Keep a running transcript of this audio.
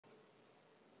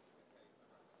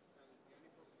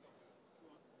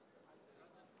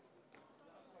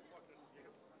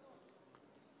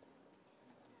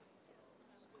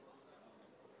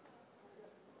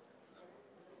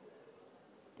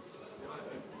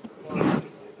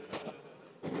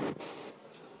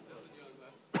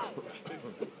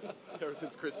ever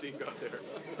since Christine got there.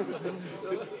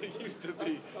 It used to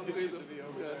be over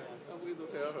there. I'm going to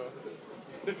tell her.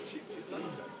 She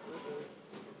likes that stuff.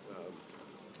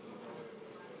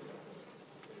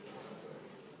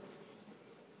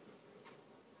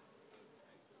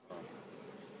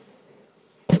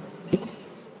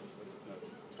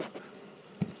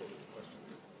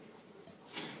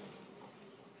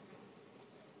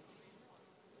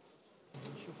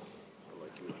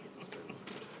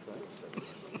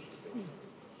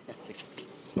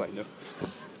 So I know.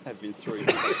 I've been through.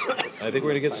 I think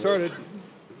we're going to get started.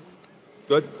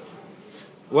 Good.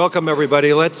 Welcome,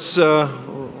 everybody. Let's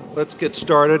get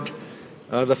started.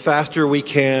 The faster we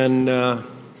can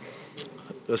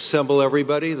assemble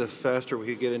everybody, the faster we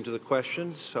can get into the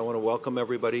questions. I want to welcome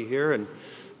everybody here, and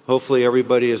hopefully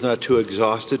everybody is not too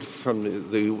exhausted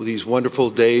from these wonderful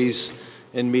days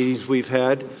and meetings we've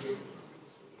had.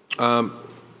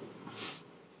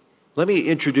 Let me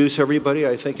introduce everybody.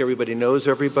 I think everybody knows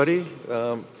everybody.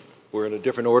 We're in a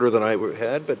different order than I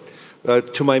had,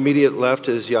 but to my immediate left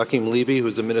is Joaquim Levy,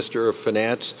 who's the Minister of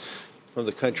Finance from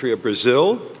the country of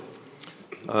Brazil.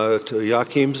 To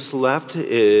Joaquim's left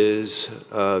is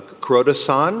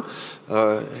Kuroda-san,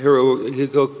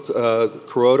 Haruhiko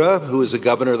Kuroda, who is the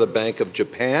Governor of the Bank of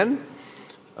Japan.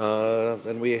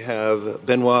 Then we have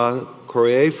Benoît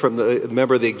Coeuré,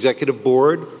 member of the Executive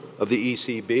Board of the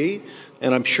ECB,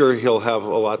 and I'm sure he'll have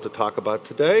a lot to talk about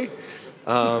today.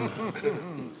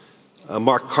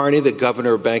 Mark Carney, the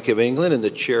Governor of Bank of England and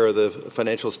the Chair of the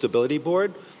Financial Stability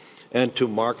Board. And to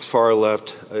Mark's far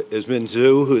left is Min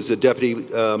Zhu, who is the Deputy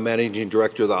Managing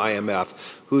Director of the IMF,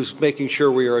 who's making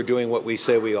sure we are doing what we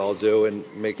say we all do and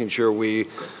making sure we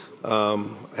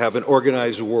have an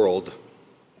organized world.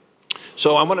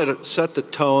 So I wanted to set the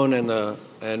tone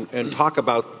and talk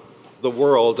about the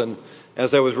world. And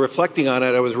as I was reflecting on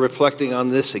it, I was reflecting on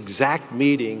this exact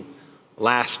meeting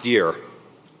last year.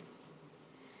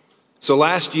 So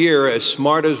last year, as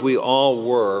smart as we all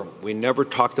were, we never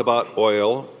talked about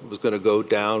oil. It was going to go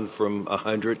down from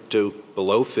 100 to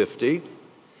below 50.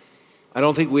 I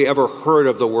don't think we ever heard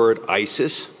of the word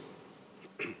ISIS.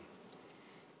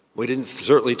 We didn't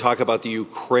certainly talk about the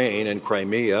Ukraine and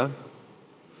Crimea.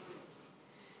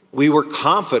 We were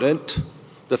confident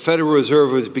the Federal Reserve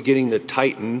was beginning to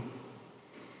tighten.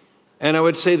 And I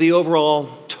would say the overall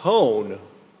tone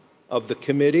of the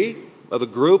committee, of the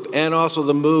group, and also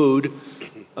the mood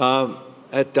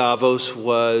at Davos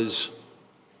was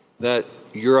that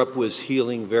Europe was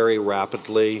healing very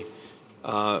rapidly.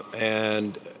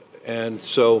 And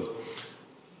so,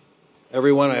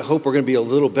 everyone, I hope we're going to be a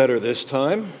little better this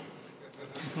time.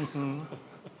 And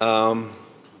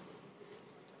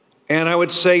I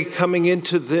would say coming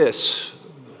into this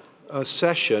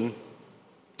session,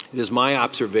 it is my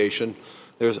observation,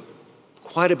 there's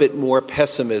quite a bit more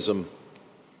pessimism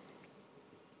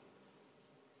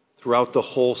throughout the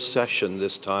whole session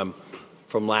this time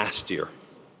from last year.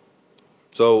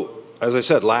 So, as I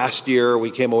said, last year we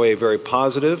came away very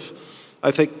positive. I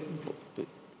think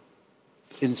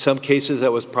in some cases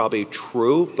that was probably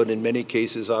true, but in many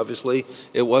cases, obviously,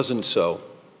 it wasn't so.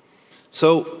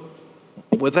 So,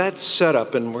 with that set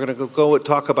up, and we're going to go and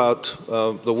talk about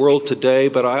the world today,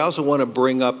 but I also want to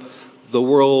bring up the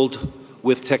world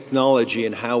with technology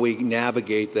and how we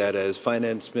navigate that as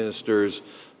finance ministers,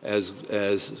 as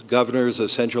governors of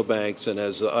central banks, and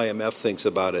as the IMF thinks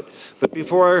about it. But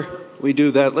before we do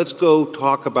that, let's go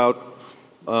talk about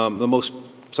some of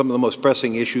the most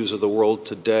pressing issues of the world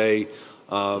today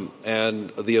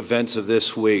and the events of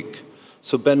this week.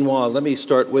 So Benoît, let me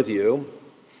start with you.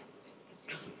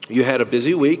 You had a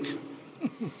busy week.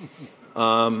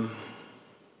 I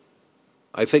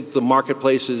think the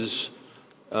marketplace is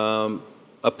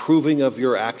approving of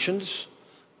your actions,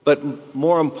 but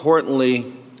more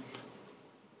importantly,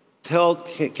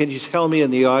 can you tell me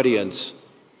in the audience,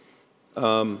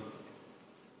 what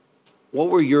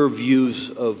were your views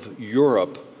of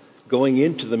Europe going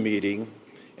into the meeting,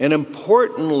 and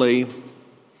importantly,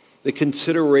 the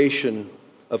consideration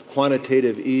of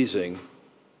quantitative easing?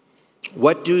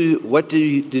 What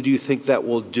did you think that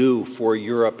will do for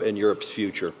Europe and Europe's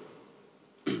future?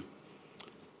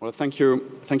 Well, thank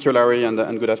you, Larry, and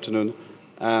good afternoon.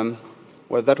 Well,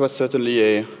 that was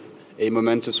certainly a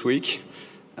momentous week,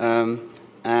 and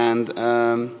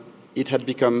it had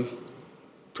become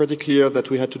pretty clear that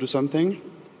we had to do something,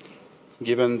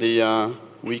 given the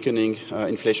weakening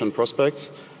inflation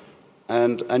prospects.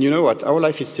 And you know what? Our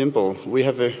life is simple. We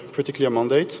have a pretty clear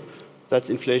mandate. That's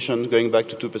inflation going back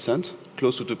to 2%,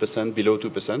 close to 2%, below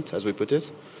 2%, as we put it.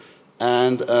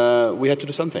 And we had to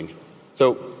do something.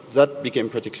 So that became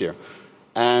pretty clear.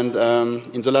 And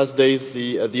in the last days,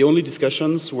 the only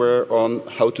discussions were on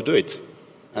how to do it.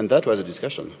 And that was a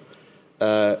discussion.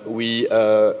 We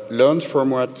learned from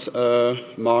what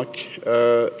Mark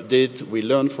did. We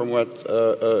learned from what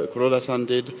Kuroda-san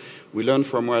did. We learned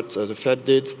from what the Fed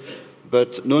did.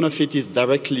 But none of it is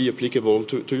directly applicable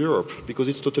to Europe because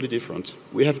it's totally different.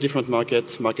 We have different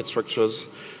market structures.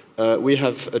 We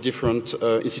have a different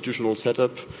institutional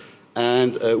setup.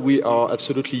 And we are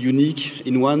absolutely unique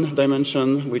in one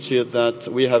dimension, which is that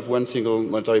we have one single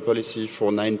monetary policy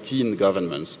for 19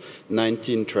 governments,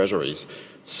 19 treasuries.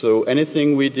 So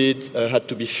anything we did had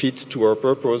to be fit to our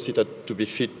purpose, it had to be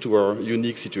fit to our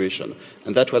unique situation.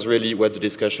 And that was really what the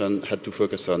discussion had to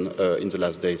focus on in the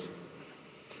last days.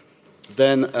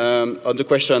 Then on the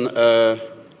question,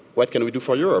 what can we do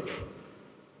for Europe?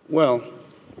 Well,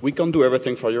 we can't do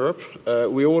everything for Europe.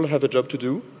 We all have a job to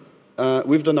do.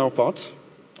 We've done our part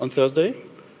on Thursday.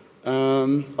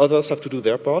 Others have to do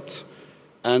their part.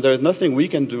 And there is nothing we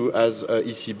can do as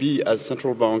ECB, as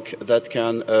central bank, that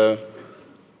can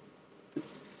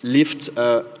lift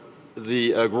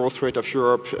the growth rate of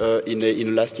Europe in a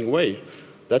lasting way.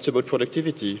 That's about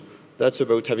productivity. That's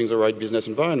about having the right business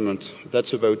environment.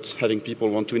 That's about having people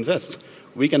want to invest.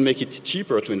 We can make it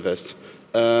cheaper to invest,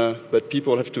 but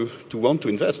people have to want to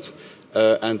invest.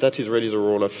 And that is really the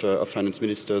role of finance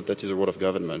ministers, that is the role of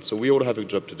government. So we all have a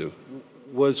job to do.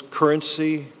 Was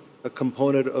currency a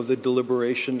component of the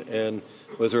deliberation, and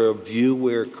was there a view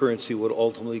where currency would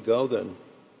ultimately go then?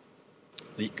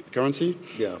 The currency?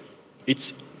 Yeah.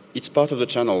 It's part of the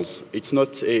channels.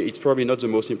 It's probably not the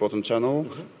most important channel.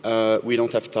 Mm-hmm. We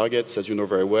don't have targets, as you know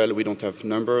very well. We don't have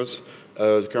numbers.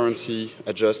 The currency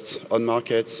adjusts on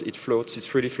markets. It floats. It's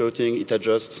freely floating. It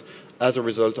adjusts as a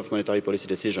result of monetary policy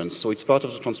decisions. So it's part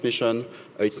of the transmission.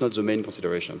 It's not the main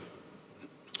consideration.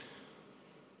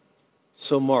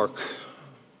 So, Mark,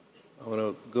 I want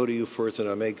to go to you first, and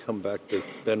I may come back to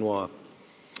Benoît.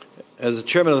 As the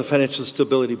chairman of the Financial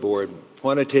Stability Board,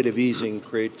 quantitative easing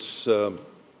creates,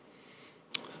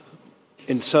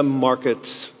 in some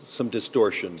markets, some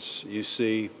distortions. You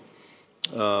see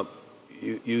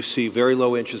very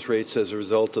low interest rates as a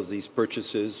result of these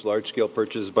purchases, large-scale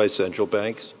purchases by central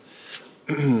banks.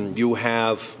 You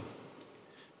have,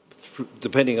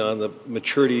 depending on the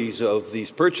maturities of these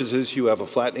purchases, you have a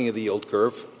flattening of the yield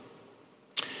curve.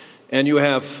 And you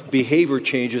have behavior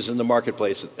changes in the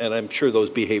marketplace, and I'm sure those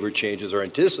behavior changes are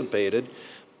anticipated,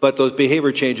 but those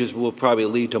behavior changes will probably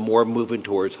lead to more movement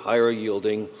towards higher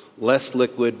yielding, less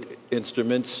liquid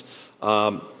instruments.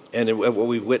 And what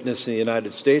we've witnessed in the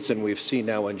United States, and we've seen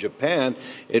now in Japan,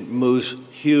 it moves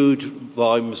huge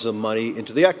volumes of money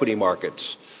into the equity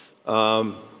markets.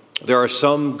 There are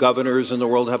some governors in the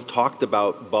world have talked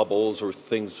about bubbles or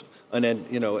things, and I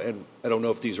don't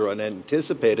know if these are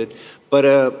unanticipated,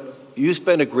 but you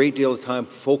spend a great deal of time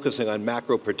focusing on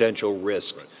macro-prudential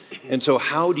risk. And so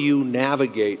how do you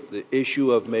navigate the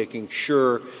issue of making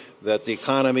sure that the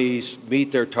economies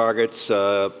meet their targets,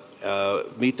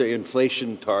 meet their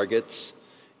inflation targets,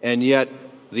 and yet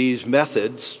these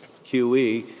methods,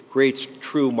 QE, creates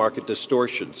true market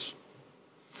distortions?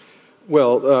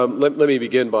 Well, let me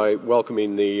begin by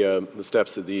welcoming the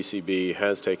steps that the ECB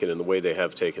has taken and the way they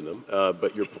have taken them.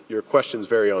 But your question's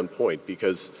very on point,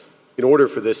 because in order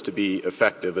for this to be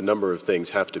effective, a number of things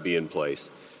have to be in place,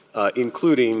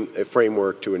 including a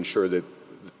framework to ensure that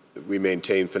we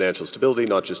maintain financial stability,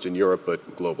 not just in Europe,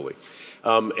 but globally.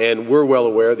 And we're well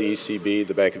aware, the ECB,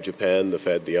 the Bank of Japan, the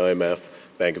Fed, the IMF,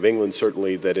 Bank of England,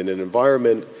 certainly, that in an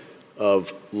environment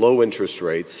of low interest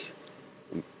rates,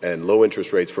 and low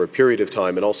interest rates for a period of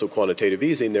time, and also quantitative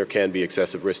easing, there can be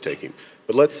excessive risk-taking.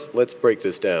 But let's break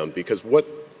this down, because what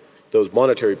those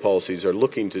monetary policies are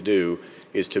looking to do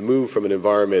is to move from an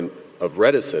environment of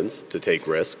reticence to take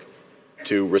risk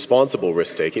to responsible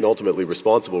risk-taking, ultimately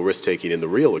responsible risk-taking in the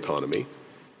real economy,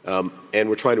 and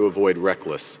we're trying to avoid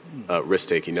reckless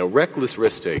risk-taking. Now, reckless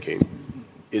risk-taking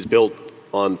is built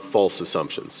on false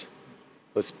assumptions.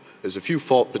 There's a few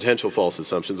potential false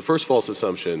assumptions. The first false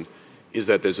assumption is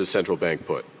that there's a central bank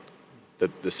put.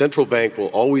 That the central bank will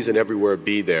always and everywhere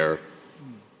be there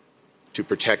to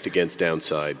protect against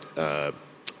downside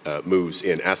moves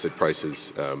in asset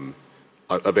prices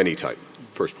of any type,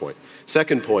 first point.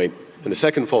 Second point, and the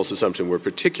second false assumption we're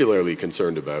particularly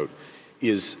concerned about,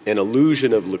 is an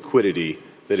illusion of liquidity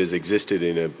that has existed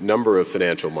in a number of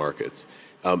financial markets.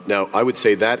 Now, I would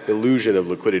say that illusion of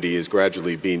liquidity is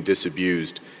gradually being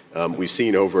disabused. We've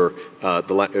seen over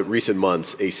the recent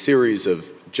months a series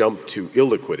of jump to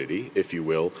illiquidity, if you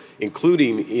will,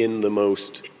 including in the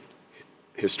most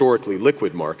historically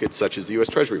liquid markets, such as the U.S.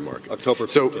 Treasury market. October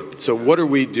 15th. So what are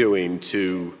we doing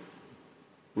to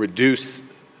reduce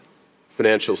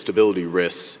financial stability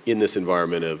risks in this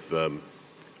environment of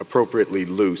appropriately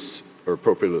loose or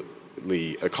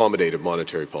appropriately accommodative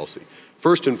monetary policy.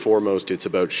 First and foremost, it's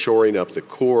about shoring up the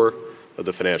core of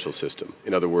the financial system.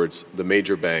 In other words, the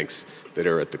major banks that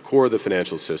are at the core of the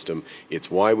financial system.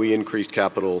 It's why we increased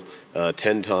capital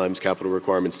 10 times, capital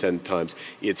requirements 10 times.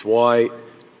 It's why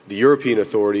the European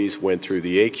authorities went through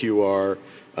the AQR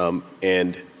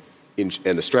and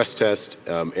the stress test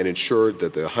and ensured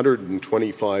that the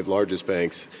 125 largest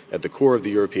banks at the core of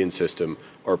the European system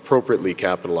are appropriately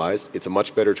capitalized. It's a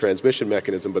much better transmission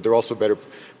mechanism, but they're also better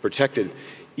protected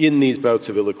in these bouts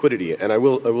of illiquidity. And I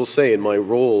will say, in my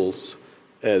roles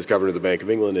as Governor of the Bank of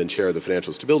England and Chair of the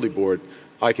Financial Stability Board,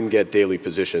 I can get daily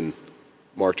position,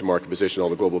 mark-to-market position, all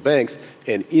the global banks,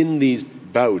 and in these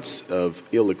bouts of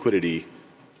illiquidity,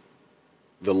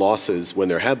 the losses, when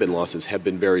there have been losses, have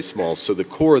been very small. So the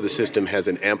core of the system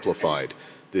hasn't amplified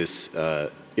this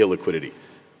illiquidity.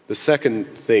 The second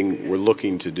thing we're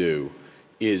looking to do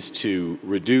is to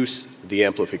reduce the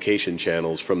amplification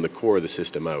channels from the core of the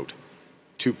system out.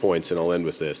 2 points, and I'll end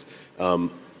with this.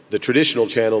 The traditional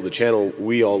channel, the channel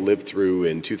we all lived through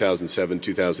in 2007,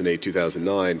 2008,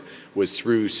 2009, was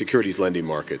through securities lending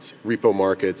markets, repo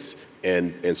markets,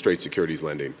 and straight securities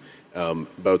lending.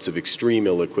 Bouts of extreme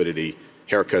illiquidity.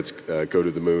 Haircuts go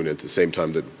to the moon at the same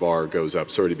time that VAR goes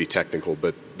up. Sorry to be technical,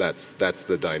 but that's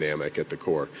the dynamic at the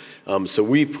core. So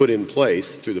we put in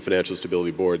place, through the Financial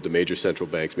Stability Board, the major central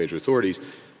banks, major authorities,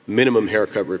 minimum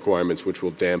haircut requirements which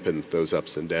will dampen those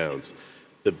ups and downs.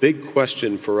 The big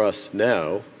question for us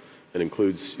now, and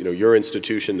includes your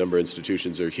institution, number of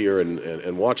institutions are here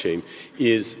and watching,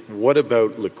 is what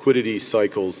about liquidity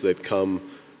cycles that come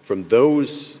from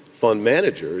those fund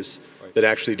managers that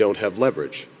actually don't have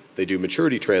leverage? They do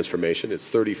maturity transformation. It's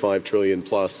 35 trillion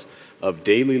plus of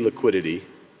daily liquidity.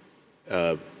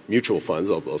 Mutual funds,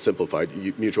 I'll simplify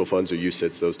it, mutual funds or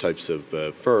UCITS, those types of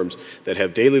firms that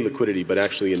have daily liquidity but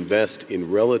actually invest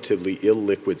in relatively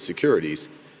illiquid securities.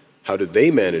 How do they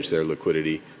manage their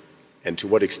liquidity, and to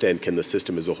what extent can the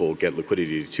system as a whole get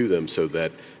liquidity to them so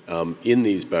that in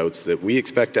these bouts that we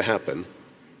expect to happen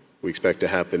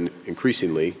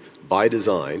increasingly by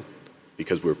design,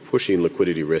 because we're pushing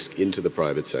liquidity risk into the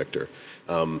private sector,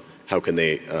 how can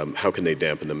they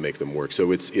dampen them, make them work?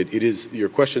 So it is, your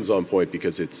question's on point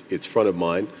because it's front of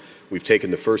mind. We've taken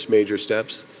the first major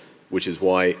steps, which is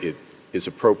why it is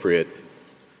appropriate,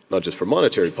 not just for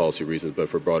monetary policy reasons, but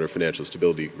for broader financial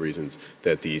stability reasons,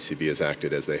 that the ECB has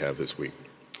acted as they have this week.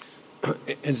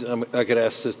 And I could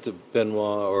ask this to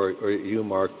Benoît or you,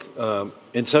 Mark.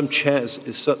 In some chance,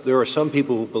 there are some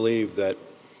people who believe that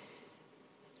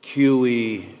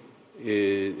QE,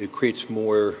 it creates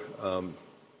more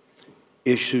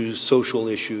issues, social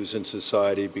issues in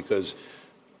society because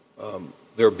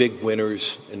there are big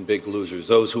winners and big losers.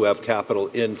 Those who have capital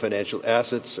in financial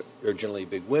assets are generally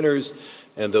big winners,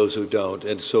 and those who don't.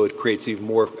 And so it creates even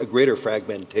a greater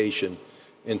fragmentation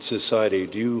in society.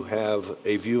 Do you have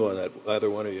a view on that, either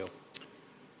one of you?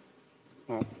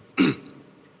 Well, I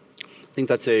think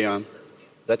that's a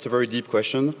very deep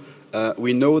question.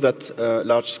 We know that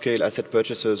large-scale asset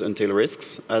purchases entail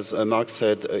risks. As Mark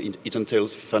said, it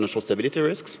entails financial stability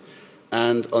risks.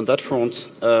 And on that front,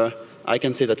 I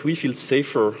can say that we feel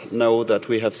safer now that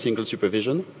we have single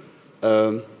supervision.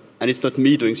 And it's not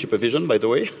me doing supervision, by the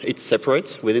way. It's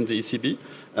separate within the ECB.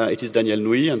 It is Daniel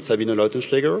Nui and Sabine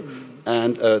Lautenschläger.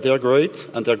 And they're great,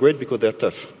 and they're great because they're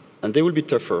tough. And they will be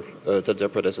tougher than their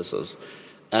predecessors.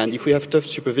 And if we have tough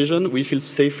supervision, we feel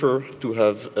safer to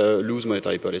have loose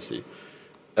monetary policy.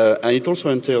 And it also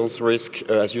entails risk,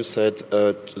 as you said,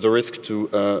 the risk to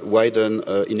widen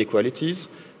inequalities.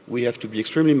 We have to be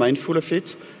extremely mindful of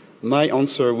it. My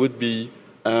answer would be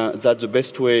that the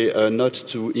best way not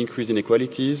to increase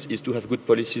inequalities is to have good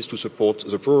policies to support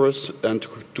the poorest and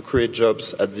to create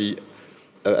jobs at the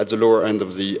lower end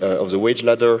of the wage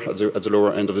ladder, at the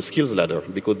lower end of the skills ladder,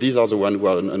 because these are the ones who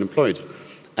are unemployed.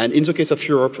 And in the case of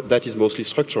Europe, that is mostly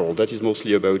structural. That is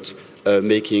mostly about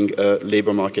making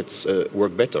labor markets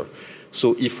work better.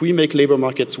 So if we make labor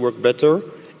markets work better,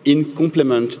 in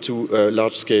complement to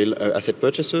large-scale asset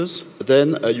purchases,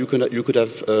 then you can have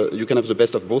the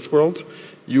best of both worlds.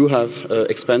 You have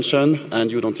expansion,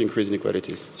 and you don't increase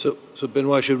inequalities. So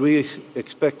Benoît, should we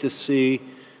expect to see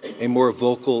a more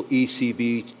vocal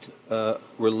ECB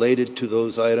related to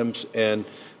those items, and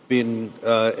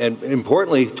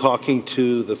importantly, talking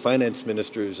to the finance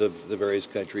ministers of the various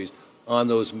countries on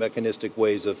those mechanistic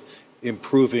ways of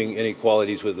improving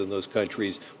inequalities within those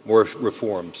countries, more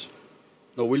reforms?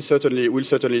 No, we'll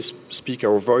certainly speak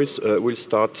our voice. We'll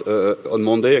start on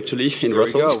Monday, actually, in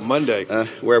Brussels. There we go, Monday.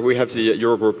 Where we have the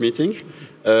Eurogroup meeting.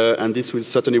 And this will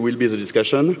certainly be the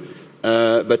discussion.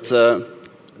 But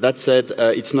that said,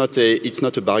 it's not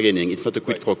a bargaining. It's not a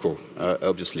quid pro quo,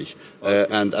 obviously.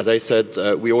 And as I said,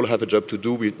 we all have a job to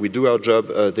do. We do our job.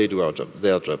 They do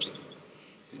their jobs.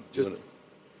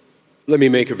 Let me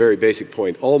make a very basic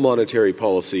point. All monetary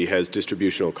policy has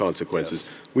distributional consequences.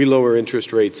 Yes. We lower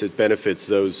interest rates. It benefits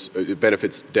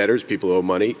debtors, people who owe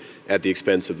money, at the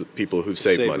expense of the people who've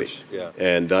saved money. Yeah.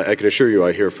 And I can assure you,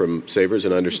 I hear from savers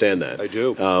and understand that. I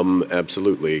do.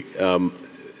 Absolutely.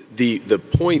 The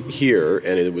point here,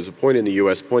 and it was a point in the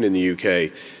U.S., point in the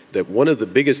UK, that one of the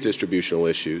biggest distributional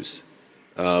issues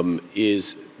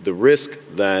is the risk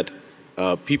that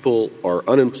people are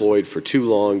unemployed for too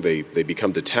long, they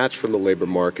become detached from the labor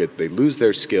market, they lose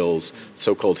their skills,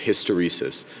 so-called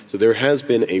hysteresis. So there has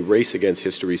been a race against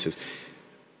hysteresis.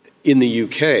 In the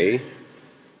UK,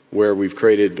 where we've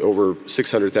created over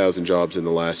 600,000 jobs in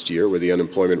the last year, where the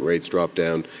unemployment rates dropped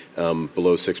down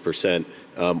below 6%,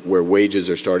 where wages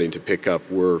are starting to pick up,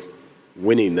 we're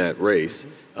winning that race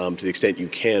to the extent you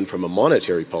can from a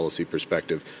monetary policy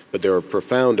perspective. But there are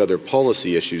profound other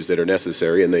policy issues that are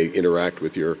necessary, and they interact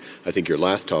with I think your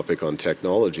last topic on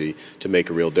technology to make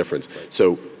a real difference.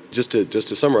 So just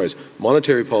to summarize,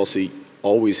 monetary policy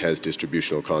always has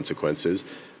distributional consequences.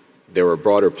 There are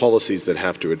broader policies that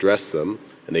have to address them,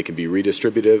 and they can be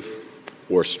redistributive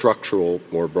or structural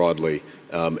more broadly,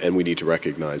 and we need to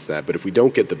recognize that. But if we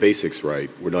don't get the basics right,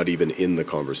 we're not even in the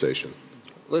conversation.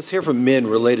 Let's hear from Min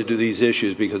related to these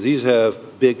issues, because these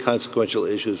have big consequential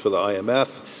issues for the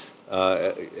IMF.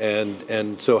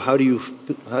 And so how do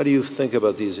you think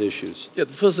about these issues? Yeah,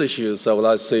 the first issue is I would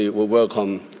like to say we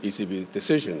welcome ECB's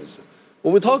decisions.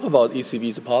 When we talk about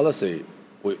ECB's policy,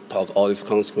 we talk all these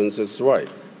consequences, right?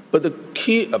 But the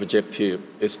key objective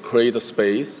is create a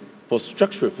space for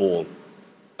structural reform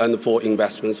and for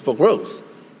investments for growth,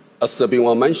 as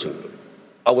Benoît mentioned.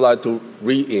 I would like to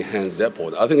re-enhance that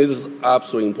point. I think this is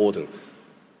absolutely important.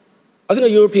 I think the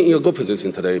European is in a good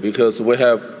position today because we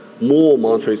have more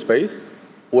monetary space.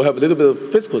 We have a little bit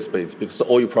of fiscal space because the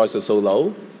oil price is so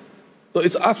low. So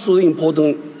it's absolutely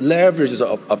important to leverage the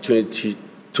opportunity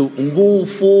to move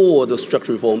forward the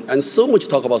structural reform. And so much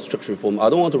talk about structural reform.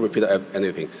 I don't want to repeat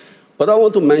anything. But I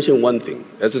want to mention one thing,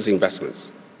 as is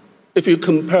investments. If you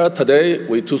compare today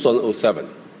with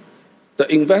 2007,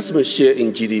 the investment share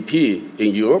in GDP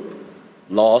in Europe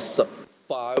lost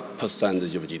 5%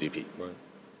 of GDP. Right.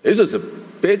 This is a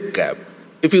big gap.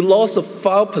 If you lost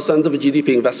 5% of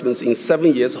GDP investments in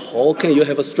 7 years, how can you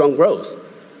have a strong growth?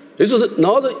 This is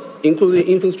not including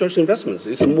infrastructure investments.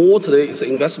 It's more today, it's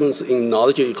investments in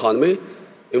knowledge economy,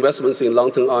 investments in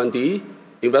long-term R&D,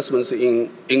 investments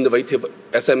in innovative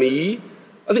SME.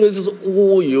 I think this is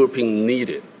all European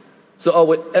needed. So I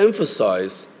would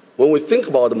emphasize, when we think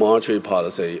about the monetary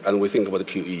policy and we think about the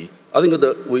QE, I think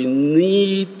that we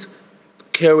need to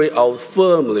carry out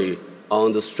firmly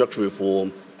on the structural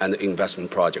reform and the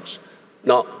investment projects.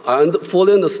 Now, I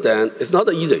fully understand it's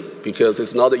not easy because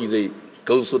it's not easy to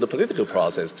go through the political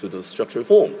process to the structural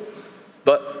reform.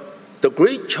 But the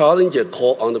great challenger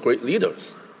call on the great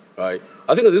leaders, right?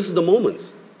 I think this is the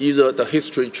moment. Either the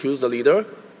history choose the leader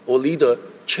or leader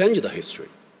change the history.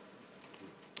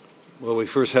 Well, we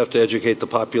first have to educate the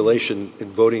population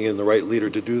in voting in the right leader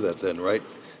to do that then, right?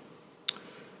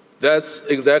 That's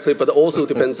exactly, but also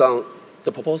depends on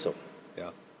the proposal. Yeah.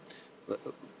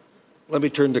 Let me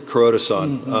turn to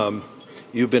Kuroda-san.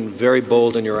 You've been very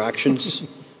bold in your actions,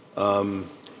 and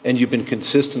you've been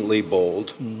consistently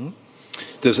bold.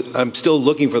 I'm still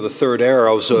looking for the third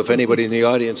arrow, so if anybody in the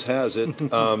audience has it.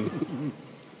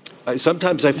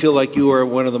 Sometimes I feel like you are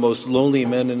one of the most lonely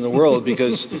men in the world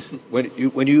because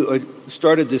when you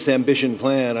started this ambition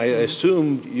plan, I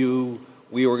assumed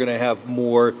we were going to have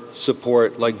more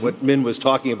support, like what Min was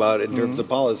talking about in terms of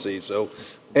policy. So,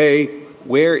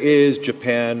 where is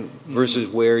Japan versus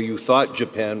where you thought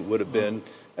Japan would have been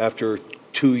after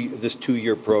this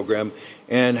two-year program?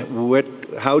 And where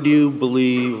do you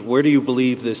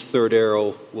believe this third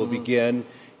arrow will begin,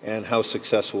 and how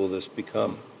successful will this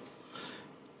become?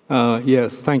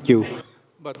 Yes, thank you.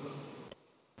 But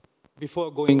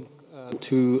before going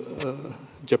to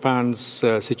Japan's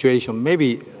situation,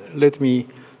 maybe let me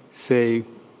say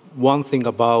one thing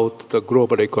about the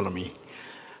global economy.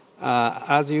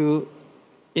 As you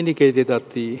indicated at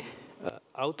the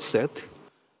outset,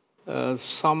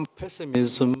 some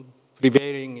pessimism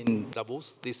prevailing in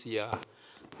Davos this year,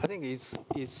 I think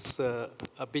it's a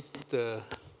bit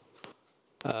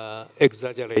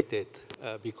exaggerated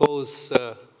because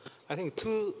I think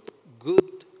two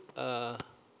good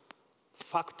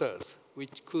factors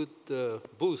which could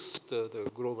boost the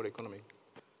global economic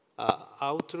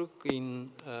outlook in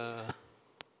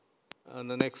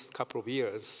the next couple of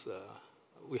years,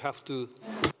 we have to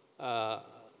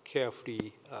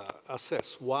carefully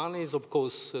assess. One is, of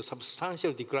course, a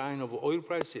substantial decline of oil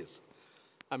prices.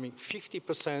 I mean,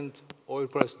 50% oil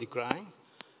price decline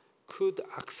could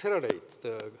accelerate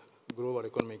the global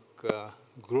economic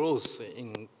growth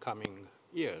in coming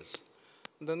years.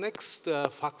 The next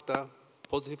factor,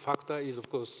 positive factor, is, of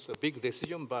course, a big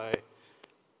decision by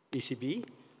ECB.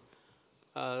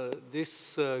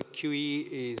 This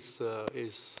QE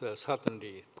is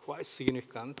certainly quite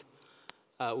significant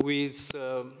with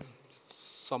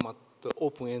somewhat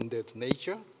open-ended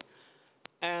nature,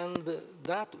 and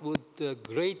that would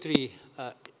greatly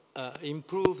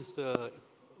improve the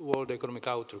world economic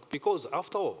outlook, because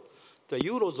after all, the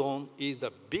Eurozone is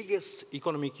the biggest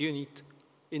economic unit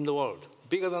in the world,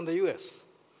 bigger than the US.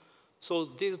 So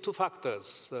these two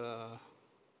factors,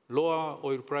 lower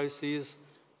oil prices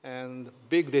and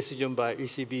big decision by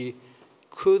ECB,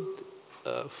 could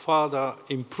further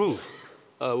improve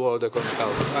world economic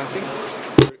outlook, I think.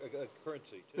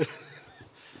 Currency, too.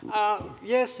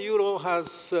 Yes, euro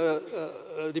has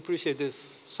depreciated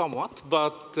somewhat,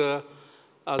 but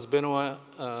as Benoît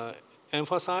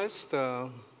emphasized,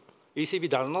 ECB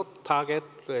does not target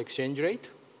the exchange rate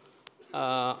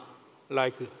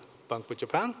like Bank of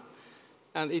Japan,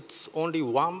 and it's only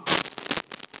one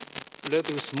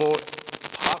relatively small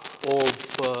part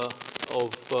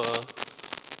of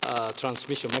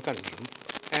transmission mechanism,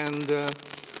 and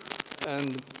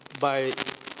by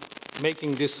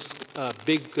making this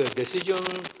big decision,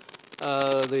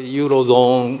 the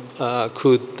Eurozone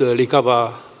could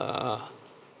recover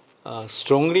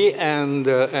strongly, and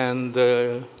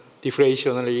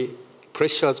deflationary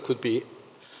pressures could be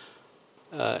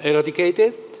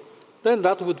eradicated. Then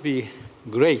that would be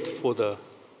great for the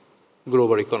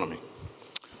global economy.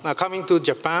 Now, coming to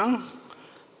Japan,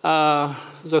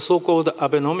 the so-called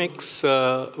Abenomics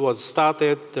was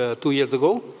started 2 years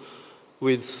ago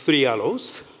with 3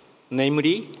 arrows,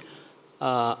 namely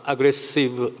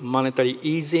aggressive monetary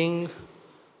easing,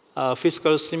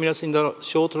 fiscal stimulus in the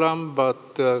short run,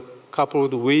 but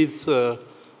coupled with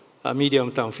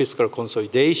medium-term fiscal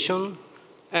consolidation,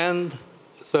 and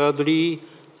thirdly,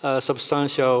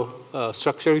 substantial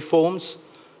structural reforms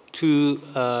to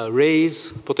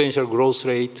raise potential growth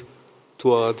rate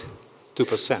toward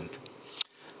 2%.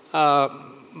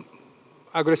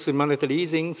 Aggressive monetary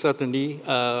easing, certainly,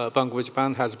 Bank of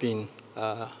Japan has been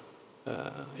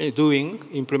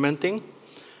implementing,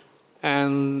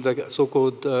 and the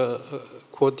so-called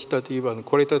quantitative and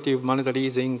qualitative monetary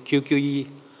easing, QQE,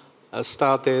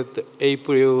 started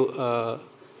April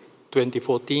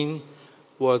 2014,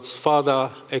 was further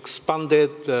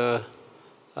expanded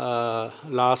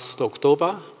last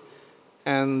October,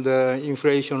 and the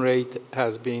inflation rate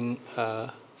has been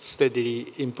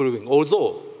steadily improving.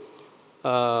 Although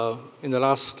in the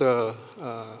last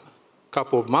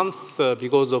couple of months,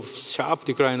 because of sharp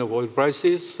decline of oil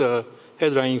prices,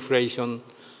 headline inflation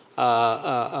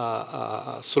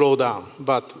slowed down.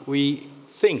 But we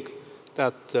think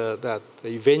that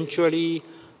eventually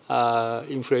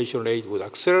inflation rate would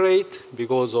accelerate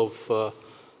because of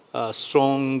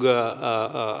strong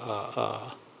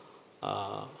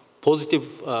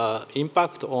positive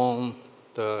impact on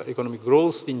the economic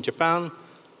growth in Japan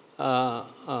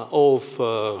of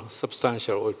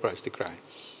substantial oil price decline.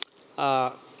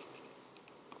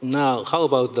 Now, how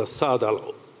about the third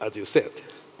arrow, as you said?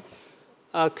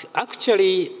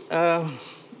 Actually,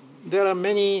 there are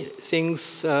many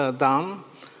things done,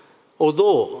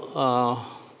 although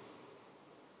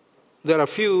there are a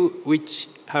few which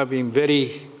have been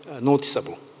very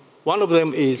noticeable. One of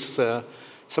them is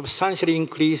substantially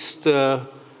increased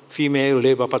female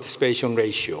labor participation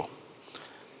ratio.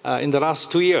 In the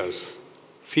last 2 years,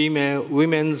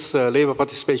 women's labor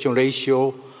participation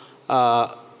ratio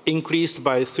increased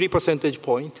by 3 percentage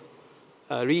points,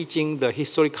 reaching the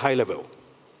historic high level.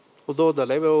 Although the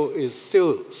level is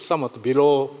still somewhat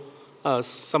below,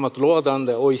 somewhat lower than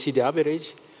the OECD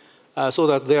average, so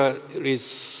that there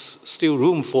is still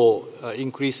room for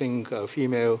increasing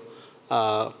female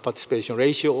participation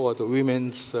ratio or the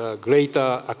women's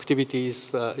greater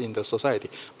activities in the society.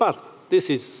 But this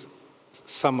is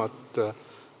somewhat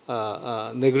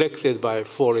neglected by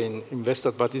foreign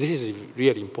investors, but this is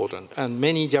really important. And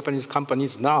many Japanese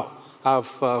companies now have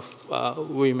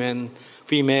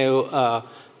female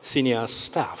senior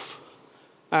staff.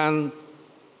 And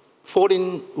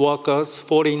foreign workers,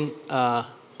 foreign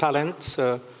talents,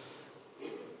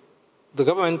 the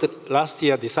government last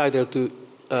year decided to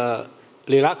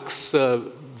relax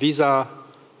visa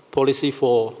policy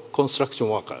for construction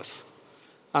workers.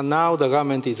 And now the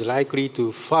government is likely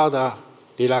to further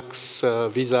relax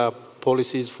visa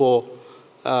policies for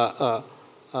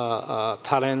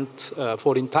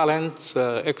foreign talents,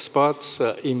 experts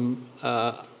in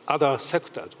other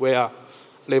sectors where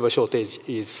labor shortage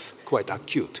is quite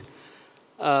acute.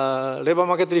 Labor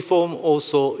market reform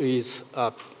also is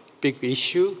a big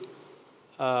issue.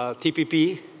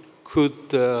 TPP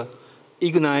could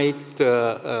ignite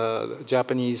the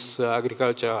Japanese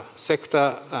agriculture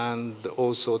sector and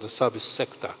also the service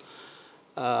sector.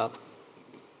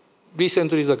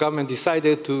 Recently, the government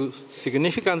decided to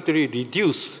significantly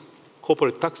reduce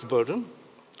corporate tax burden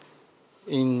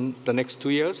in the next 2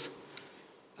 years.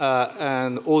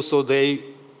 And also they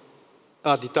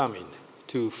are determined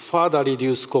to further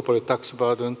reduce corporate tax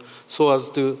burden so as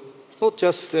to not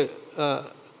just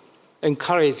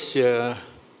encourage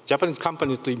Japanese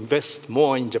companies to invest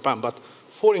more in Japan, but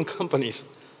foreign companies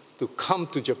to come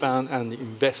to Japan and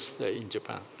invest in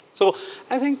Japan. So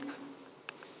I think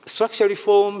structural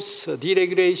reforms,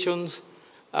 deregulations,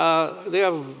 they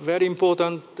are very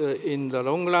important in the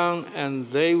long run, and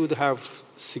they would have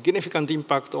significant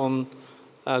impact on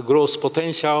growth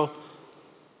potential.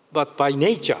 But by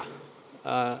nature,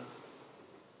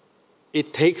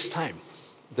 it takes time.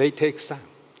 They take time.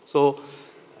 So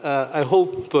I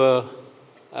hope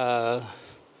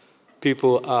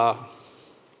people are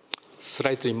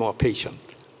slightly more patient.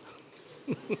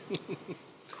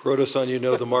 Kuroda-san, you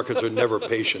know the markets are never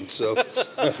patient, so.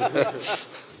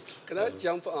 Can I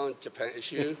jump on Japan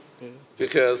issue?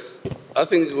 Because I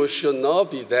think we should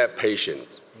not be that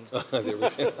patient.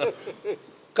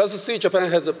 Because see, Japan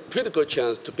has a pretty good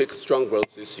chance to pick strong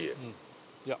growth this year.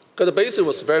 Because the basis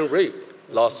was very weak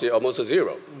last year, almost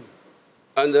zero.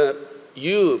 And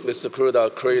you, Mr. Kuroda,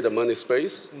 create a money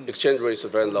space, exchange rates are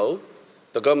very low.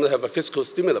 The government have a fiscal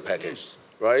stimulus package,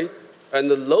 right? And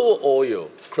the low oil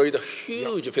create a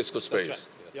huge fiscal space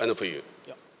and for you.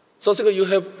 So I think you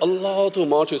have a lot of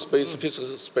market space, fiscal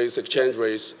space, exchange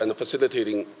rates, and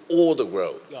facilitating all the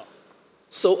growth.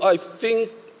 So I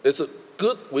think it's a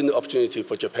good window opportunity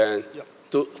for Japan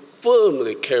to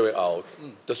firmly carry out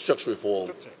the structural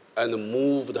reform and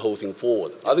move the whole thing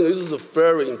forward. I think this is a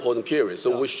very important period.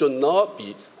 So we should not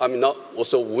be, I mean, not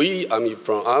also we, I mean,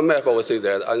 from IMF, I would say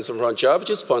that, and so from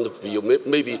Japanese point of view,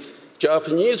 maybe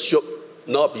Japanese should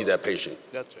not be that patient.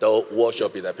 The world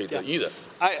should be that patient either.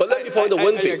 But let me point out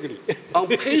one thing. On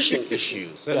patient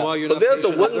issues, but there's a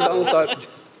one downside.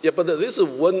 But this is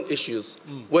one issue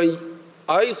when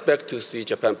I expect to see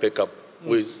Japan pick up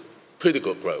with pretty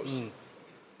good growth.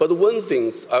 But one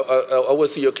thing, I will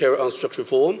see you carry on structural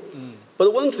reform.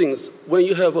 But one thing is, when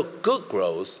you have a good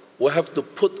growth, we have to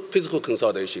put physical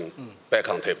consolidation back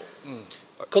on the table.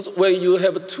 Because when you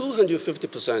have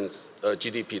 250%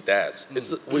 GDP debt,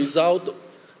 it's without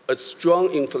a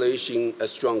strong inflation, a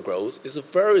strong growth, it's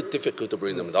very difficult to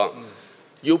bring them down.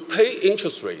 You pay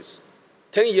interest rates.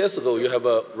 10 years ago, you have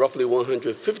a roughly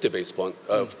 150 basis point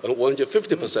of 150%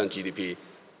 GDP.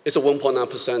 It's a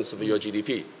 1.9% of your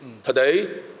GDP. Today,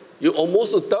 you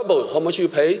almost double how much you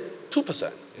pay,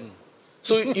 2%.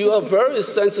 So you are very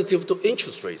sensitive to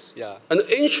interest rates. And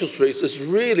interest rates is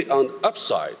really on the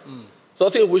upside. So I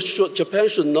think Japan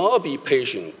should not be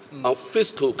patient on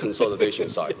fiscal consolidation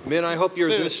side. Min, I hope you're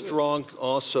this strong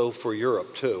also for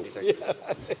Europe, too.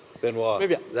 Benoît.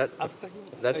 Maybe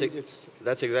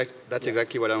that's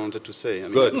exactly what I wanted to say. I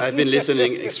mean, I've been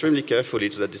listening extremely carefully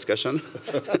to that discussion,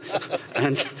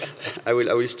 and I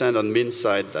will stand on Min's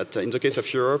side that in the case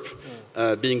of Europe,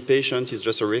 being patient is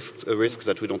just a risk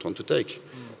that we don't want to take.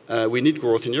 We need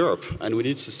growth in Europe, and we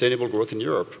need sustainable growth in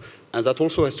Europe. And that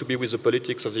also has to be with the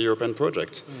politics of the European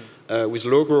project. With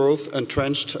low growth,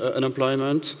 entrenched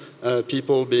unemployment,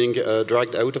 people being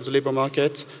dragged out of the labor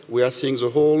market, we are seeing the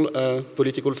whole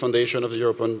political foundation of the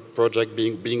European project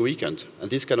being weakened. And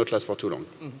this cannot last for too long.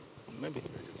 Maybe.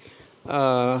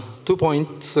 2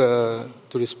 points to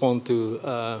respond to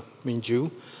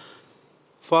Minju.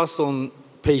 First on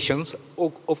patience.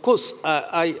 Of course,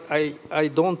 I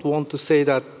don't want to say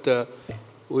that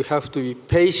we have to be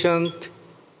patient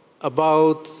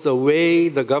about the way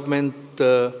the government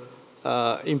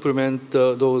implement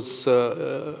those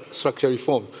structural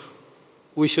reforms.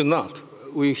 We should not.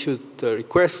 We should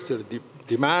request,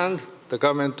 demand the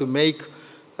government to make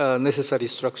necessary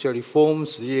structural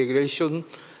reforms, deregulation,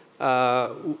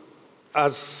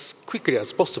 as quickly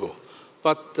as possible.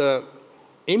 But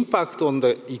impact on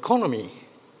the economy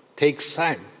takes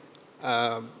time,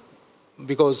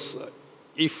 because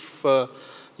if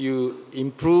you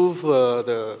improve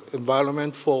the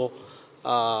environment for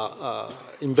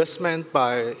investment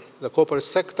by the corporate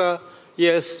sector,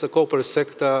 yes, the corporate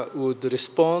sector would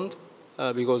respond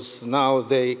because now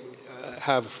they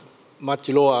have much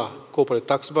lower corporate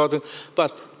tax burden,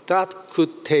 but that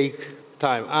could take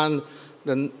time. And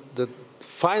then the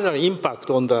final impact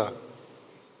on the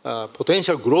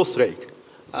potential growth rate,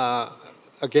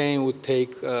 again, would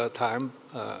take time,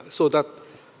 so that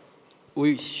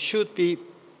we should be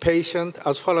patient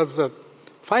as far as the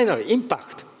final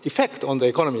effect on the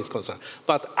economy is concerned.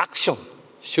 But action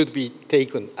should be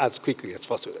taken as quickly as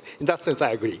possible. In that sense,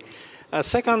 I agree.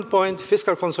 Second point,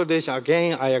 fiscal consolidation.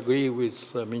 Again, I agree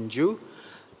with Minju.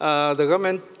 The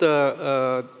government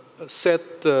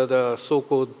set the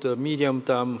so-called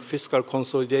medium-term fiscal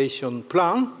consolidation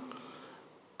plan,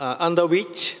 under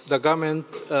which the government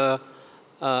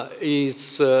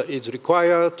is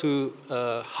required to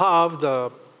halve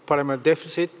the primary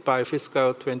deficit by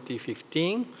fiscal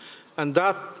 2015, and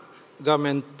that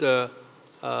government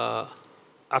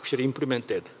actually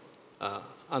implemented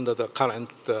under the current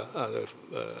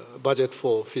budget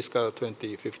for fiscal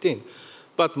 2015.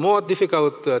 But more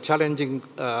difficult, challenging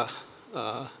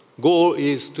goal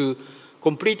is to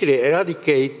completely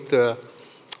eradicate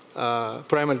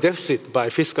primary deficit by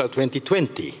fiscal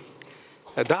 2020.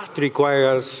 That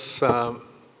requires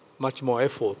much more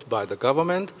effort by the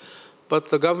government, but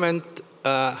the government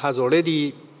has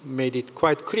already made it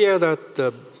quite clear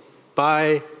that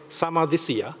by summer this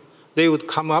year, they would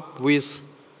come up with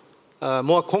a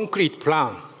more concrete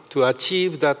plan to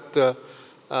achieve that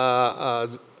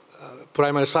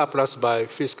primary surplus by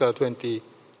fiscal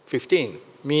 2015,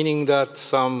 meaning that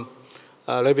some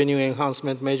revenue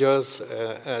enhancement measures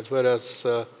as well as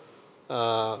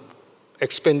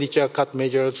expenditure cut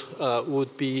measures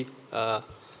would be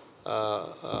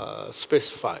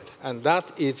specified. And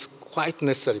that is quite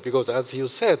necessary because, as you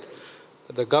said,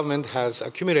 the government has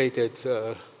accumulated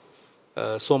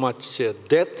so much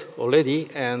debt already,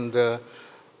 and the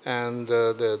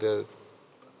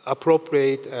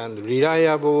appropriate and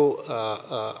reliable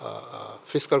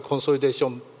fiscal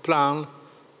consolidation plan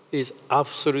is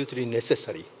absolutely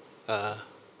necessary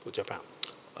for Japan.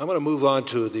 I'm going to move on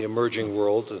to the emerging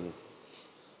world,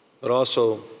 but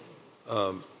also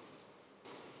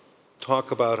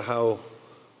talk about how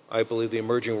I believe the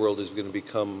emerging world is going to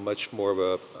become much more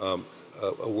of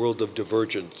a world of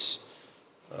divergence.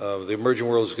 The emerging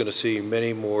world is going to see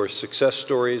many more success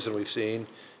stories than we've seen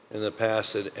in the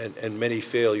past, and many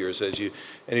failures.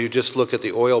 You just look at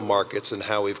the oil markets and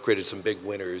how we've created some big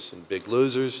winners and big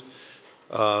losers.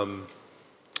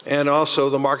 And also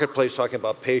the marketplace, talking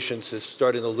about patience, is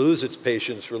starting to lose its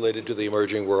patience related to the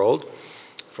emerging world.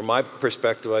 From my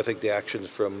perspective, I think the actions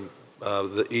from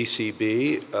the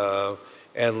ECB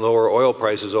and lower oil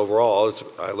prices overall,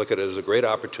 I look at it as a great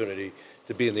opportunity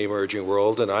to be in the emerging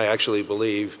world. And I actually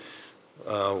believe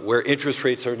where interest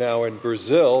rates are now in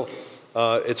Brazil,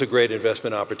 it's a great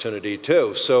investment opportunity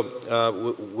too. So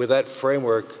with that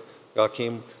framework,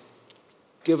 Joaquim,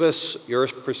 give us your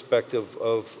perspective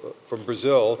from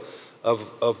Brazil,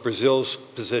 of Brazil's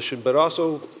position, but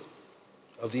also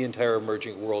of the entire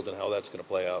emerging world and how that's going to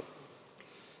play out.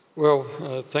 Well,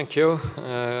 thank you.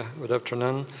 Good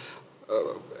afternoon.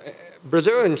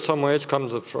 Brazil, in some ways,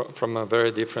 comes from a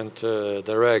very different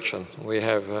direction. We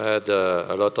have had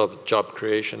a lot of job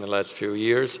creation in the last few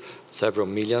years, several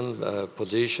million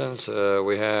positions.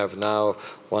 We have now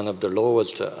one of the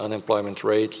lowest unemployment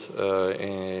rates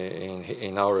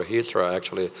in our history,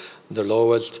 actually the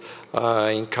lowest.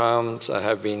 Incomes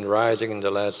have been rising in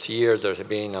the last years. There's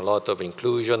been a lot of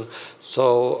inclusion.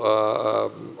 So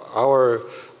our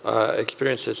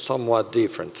experience is somewhat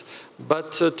different.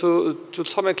 But to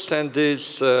some extent,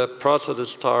 this process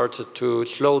started to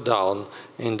slow down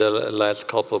in the last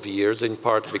couple of years, in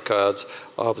part because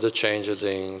of the changes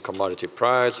in commodity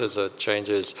prices,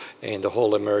 changes in the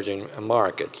whole emerging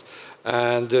markets.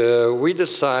 And we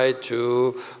decided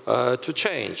to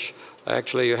change.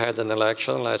 Actually, you had an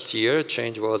election last year.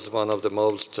 Change was one of the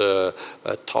most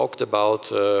talked about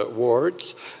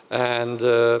words. And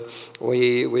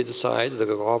we decided, the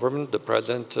government, the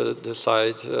president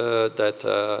decided that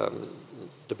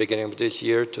the beginning of this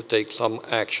year to take some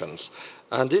actions.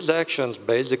 And these actions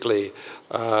basically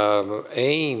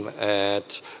aim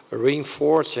at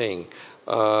reinforcing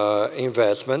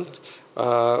investment.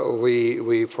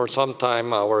 For some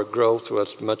time, our growth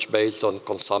was much based on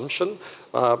consumption,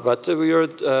 but we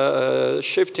are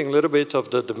shifting a little bit of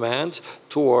the demand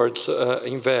towards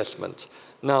investment.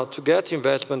 Now, to get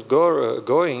investment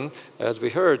going, as we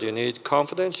heard, you need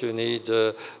confidence, you need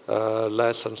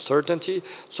less uncertainty.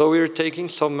 So we're taking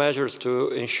some measures to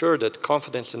ensure that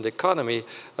confidence in the economy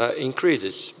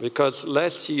increases. Because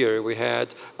last year we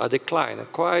had a decline, a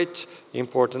quite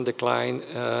important decline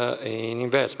in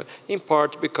investment, in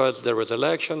part because there was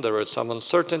election, there was some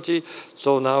uncertainty,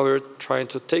 so now we're trying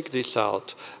to take this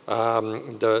out.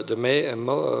 The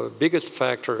biggest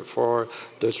factor for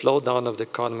the slowdown of the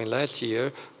economy last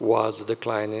year was the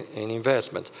decline in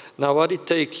investment. Now, what it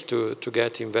takes to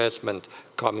get investment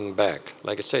coming back,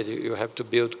 like I said, you have to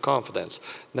build confidence.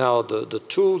 Now, the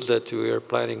tools that we are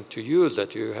planning to use,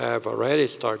 that you have already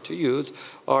started to use,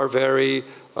 are very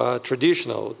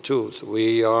traditional tools.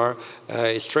 We are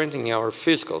strengthening our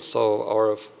fiscal, so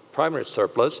our primary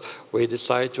surplus, we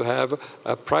decided to have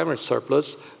a primary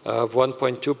surplus of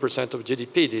 1.2% of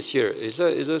GDP this year. Is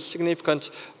a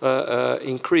significant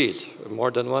increase,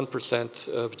 more than 1%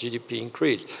 of GDP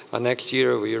increase. And next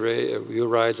year we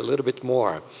rise a little bit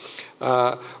more.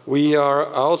 We are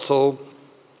also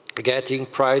getting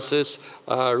prices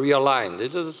realigned.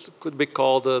 This could be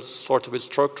called a sort of a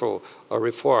structural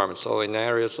reform. So in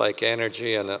areas like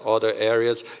energy and other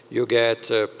areas, you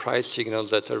get price signals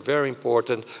that are very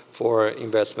important for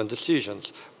investment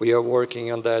decisions. We are working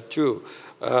on that too.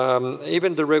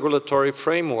 Even the regulatory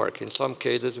framework, in some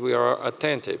cases, we are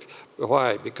attentive.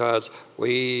 Why? Because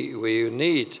we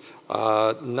need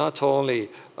not only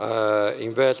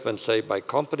investment, say, by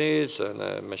companies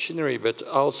and machinery, but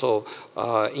also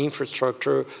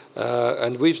infrastructure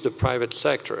and with the private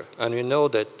sector. And we know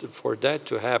that for that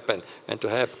to happen and to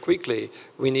happen quickly,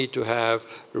 we need to have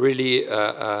really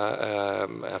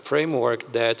a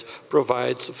framework that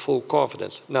provides full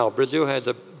confidence. Now, Brazil has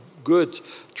a good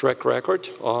track record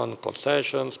on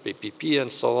concessions, PPP,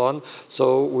 and so on.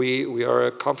 So we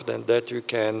are confident that we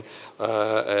can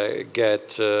get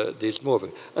this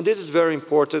moving. And this is very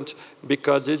important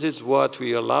because this is what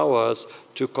will allow us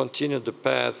to continue the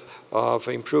path of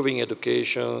improving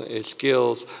education,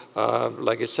 skills.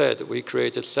 Like I said, we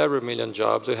created several million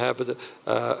jobs. We have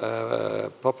a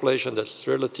population that's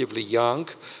relatively young,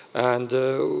 and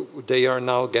they are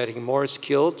now getting more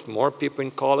skilled, more people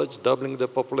in college, doubling the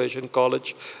population in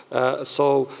college.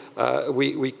 So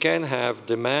we can have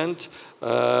demand,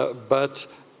 but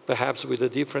perhaps with a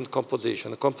different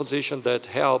composition, a composition that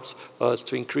helps us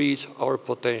to increase our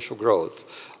potential growth.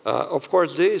 Of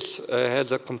course, this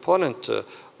has a component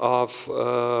of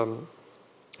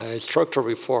structural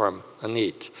reform in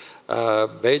it.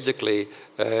 Basically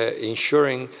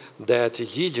ensuring that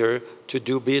it's easier to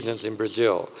do business in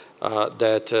Brazil,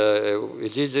 that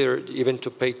it's easier even to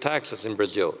pay taxes in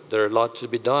Brazil. There are a lot to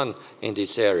be done in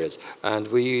these areas. And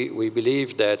we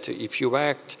believe that if you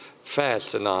act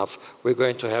fast enough, we're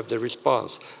going to have the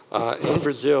response. In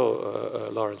Brazil,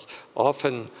 Laurence,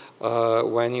 often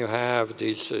when you have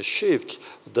these shifts,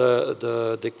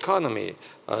 the economy,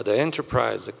 the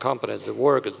enterprise, the companies, the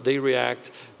workers, they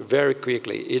react very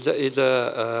quickly.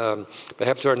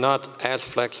 Perhaps we're not as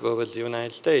flexible as the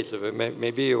United States.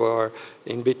 Maybe you are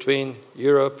in between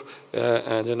Europe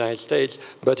and the United States,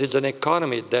 but it's an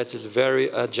economy that is very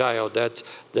agile, that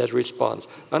responds.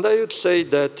 And I would say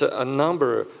that a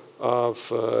number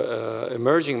of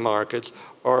emerging markets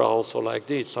are also like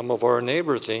this. Some of our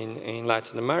neighbors in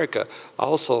Latin America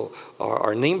also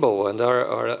are nimble and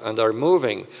are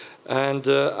moving. And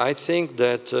I think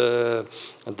that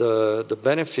the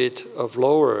benefit of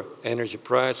lower energy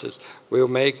prices will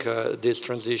make this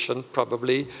transition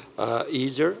probably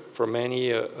easier for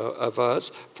many of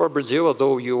us. For Brazil,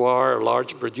 although you are a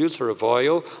large producer of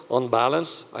oil, on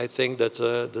balance, I think that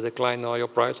the decline in oil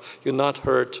price will not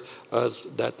hurt us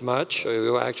that much. It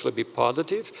will actually be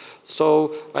positive.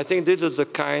 So I think this is the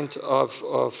kind of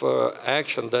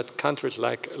action that countries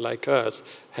like us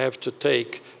have to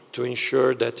take to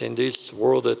ensure that in this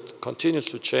world that continues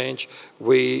to change,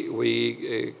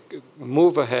 we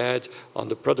move ahead on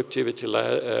the productivity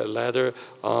ladder,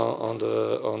 on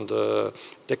the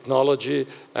technology,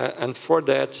 and for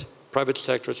that, private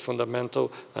sector is fundamental,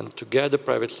 and to get the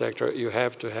private sector, you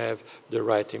have to have the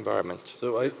right environment.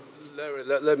 So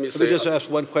let me say, just ask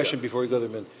one question before we go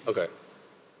there. Okay.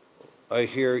 I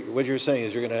hear what you're saying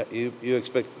is you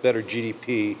expect better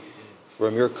GDP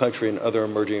from your country and other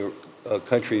emerging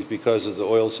countries because of the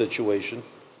oil situation.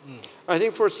 I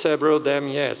think for several of them,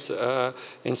 yes.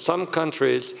 In some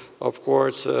countries, of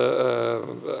course,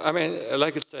 I mean,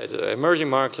 like I said, emerging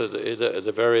markets is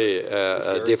a very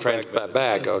different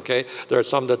bag, okay? There are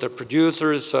some that are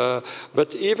producers,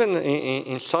 but even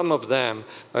in some of them,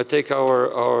 I take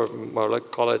our well, let's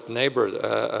call it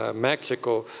neighbor,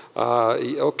 Mexico,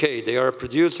 okay, they are a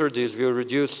producer, these will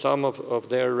reduce some of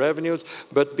their revenues,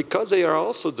 but because they are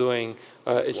also doing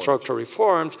structural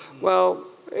reforms, well,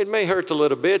 it may hurt a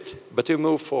little bit, but you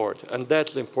move forward, and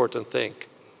that's the important thing.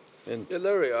 Yeah,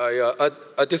 Larry, I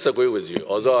disagree with you,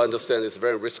 although I understand it's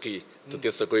very risky to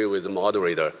disagree with the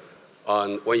moderator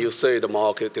on when you say the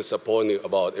market disappointing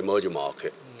about emerging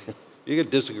market. You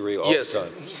can disagree all the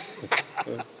time.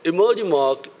 Emerging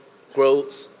market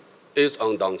growth is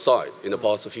on downside in the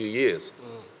past few years.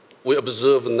 We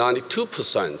observed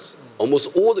 92%.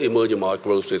 Almost all the emerging market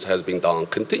growth rates has been down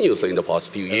continuously in the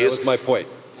past few years. That was my point.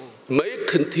 May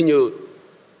continue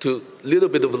to a little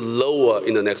bit of lower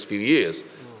in the next few years,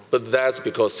 but that's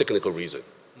because cyclical reason.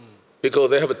 Because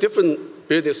they have a different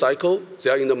business cycle,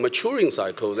 they are in the maturing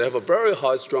cycle, they have a very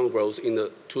high, strong growth in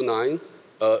the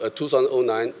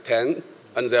 2009, 10,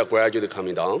 and they are gradually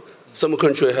coming down. Some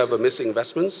countries have missed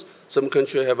investments, some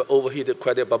countries have an overheated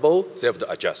credit bubble, they have to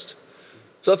adjust.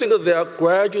 So I think that they are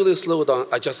gradually slow down,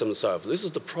 adjust themselves. This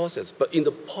is the process, but in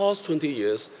the past 20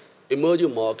 years,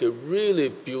 emerging market really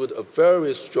built a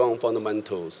very strong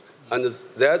fundamentals, and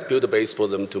that's built a base for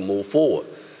them to move forward.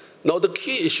 Now, the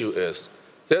key issue is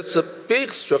there's a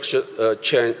big structure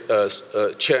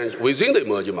change within the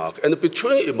emerging market and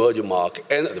between emerging market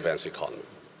and advanced economy.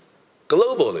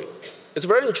 Globally, it's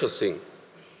very interesting.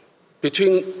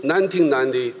 Between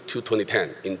 1990 to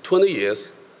 2010, in 20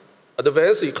 years,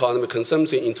 advanced economy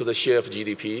consumption into the share of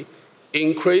GDP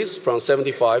increased from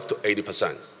 75 to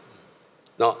 80%.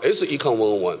 Now, it's Econ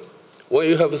 101. When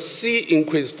you have a C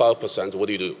increase 5%, what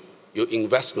do? Your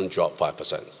investment drop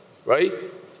 5%, right?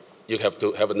 You have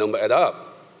to have a number add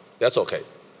up. That's okay.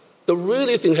 The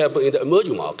really thing happened in the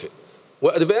emerging market.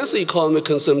 Where advanced economy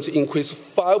consumption increased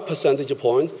 5 percentage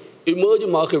points,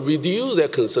 emerging market reduced their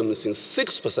consumption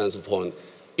 6 percentage points,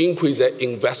 increased their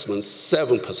investment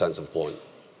 7 percentage points.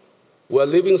 We're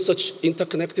living in such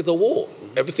interconnected world.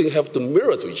 Everything have to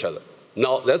mirror to each other.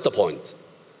 Now, that's the point.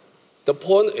 The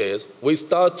point is, we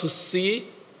start to see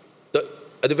the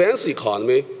advanced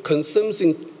economy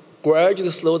consumption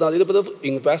gradually slow down a little bit of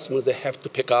investments they have to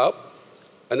pick up,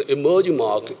 and the emerging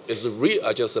market is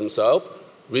readjust themselves,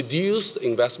 reduce the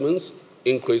investments,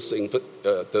 increase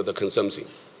the consumption.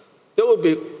 There will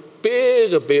be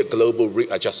big global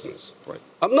readjustments. Right.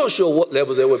 I'm not sure what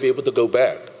level they will be able to go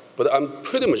back, but I'm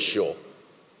pretty much sure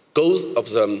most of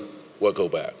them will go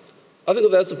back. I think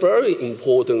that's very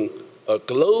important.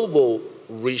 Global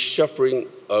reshifting,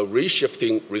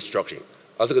 restructuring.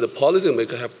 I think the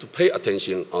policymakers have to pay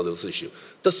attention on those issues.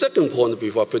 The second point,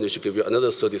 before I finish, to give you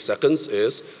another 30 seconds,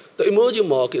 is the emerging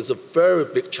market is a very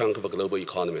big chunk of a global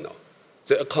economy now.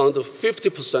 They account for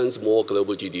 50% more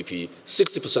global GDP,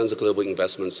 60% of global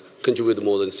investments, contribute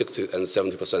more than 60 and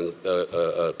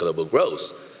 70% global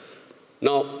growth.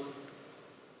 Now,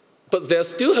 but they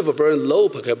still have a very low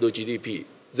per capita GDP.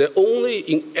 They only,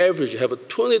 in average, have a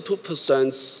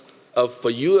 22% of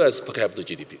U.S. per capita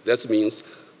GDP. That means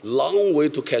long way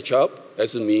to catch up.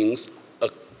 That means a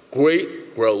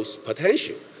great growth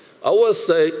potential. I would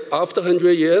say after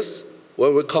 100 years,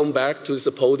 when we come back to this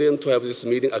podium to have this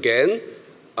meeting again,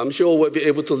 I'm sure we'll be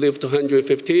able to live to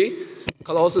 150.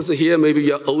 Carlos is here. Maybe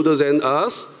you're older than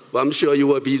us, but I'm sure you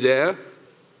will be there.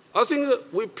 I think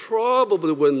we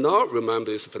probably will not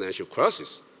remember this financial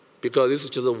crisis, because this is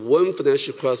just one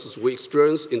financial crisis we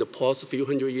experienced in the past few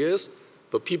hundred years,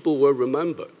 but people will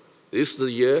remember. This is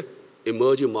the year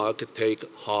emerging market take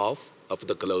half of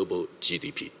the global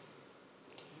GDP.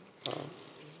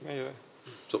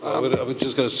 So I was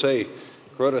just going to say,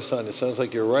 Kuroda-san, it sounds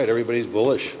like you're right. Everybody's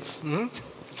bullish. Mm-hmm.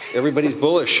 Everybody's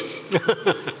bullish.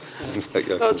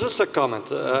 Just a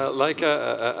comment. Like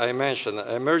I mentioned,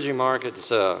 emerging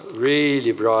markets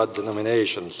really broad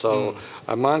denomination. So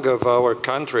among of our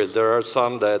countries, there are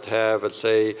some that have, let's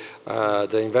say,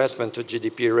 the investment to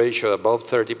GDP ratio above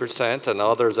 30%, and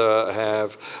others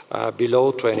have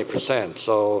below 20%.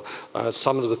 So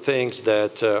some of the things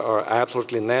that are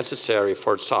absolutely necessary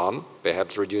for some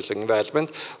perhaps reducing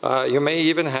investment. You may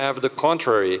even have the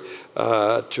contrary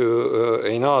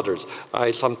in others.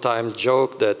 I sometimes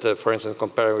joke that, for instance,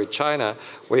 comparing with China,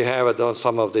 we have done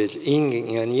some of this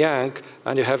yin and yang,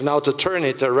 and you have now to turn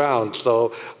it around.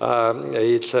 So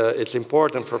it's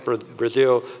important for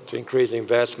Brazil to increase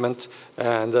investment,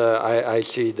 and I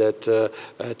see that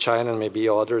China and maybe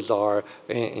others are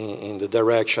in the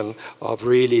direction of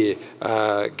really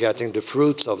getting the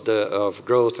fruits of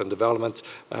growth and development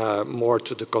more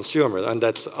to the consumer, and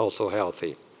that's also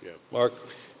healthy. Yeah, Mark,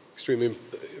 extremely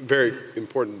very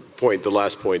important point, the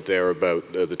last point there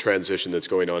about the transition that's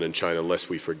going on in China, lest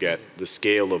we forget the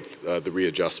scale of the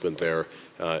readjustment there,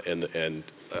 and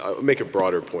I'll make a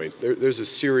broader point. There's a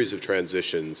series of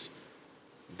transitions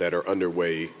that are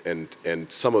underway, and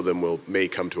some of them may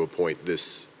come to a point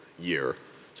this year.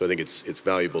 So I think it's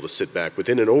valuable to sit back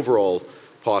within an overall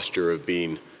posture of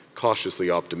being cautiously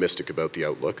optimistic about the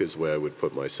outlook is where I would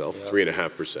put myself. Yeah.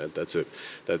 3.5%.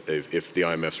 If the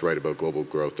IMF's right about global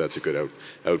growth, that's a good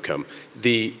outcome.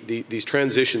 These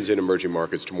transitions in emerging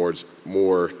markets towards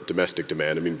more domestic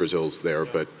demand. I mean, Brazil's there,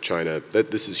 but China.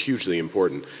 This is hugely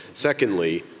important.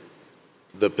 Secondly,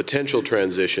 the potential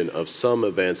transition of some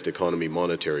advanced economy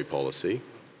monetary policy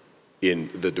in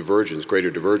the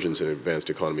greater divergence in advanced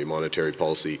economy monetary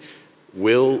policy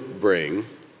will bring,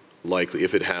 likely,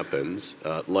 if it happens,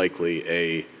 likely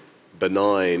a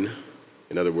benign,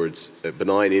 in other words, a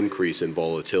benign increase in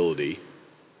volatility,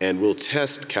 and will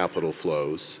test capital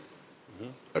flows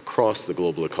across the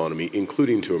global economy,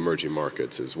 including to emerging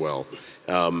markets as well,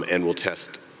 and will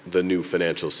test the new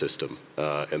financial system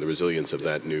and the resilience of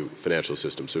that new financial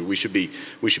system. So we should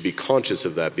be conscious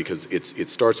of that, because it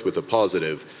starts with a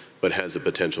positive, but has a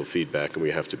potential feedback, and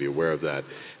we have to be aware of that.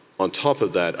 On top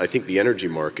of that, I think the energy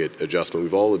market adjustment,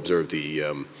 we've all observed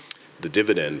the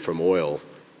dividend from oil.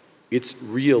 It's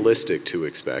realistic to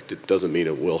expect, it doesn't mean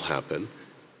it will happen,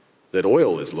 that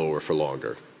oil is lower for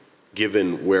longer,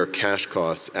 given where cash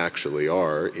costs actually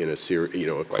are in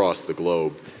across the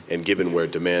globe, and given where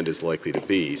demand is likely to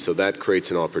be. So that creates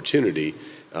an opportunity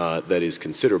that is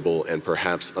considerable and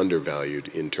perhaps undervalued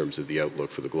in terms of the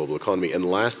outlook for the global economy. And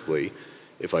lastly,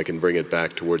 if I can bring it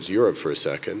back towards Europe for a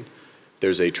second,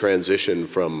 there's a transition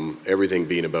from everything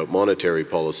being about monetary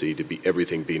policy to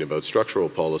everything being about structural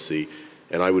policy,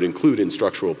 and I would include in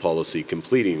structural policy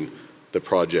completing the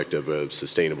project of a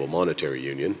sustainable monetary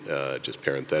union, just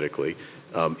parenthetically.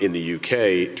 In the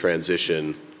UK,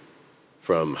 transition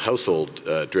from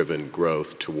household-driven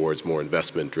growth towards more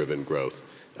investment-driven growth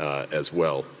as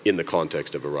well, in the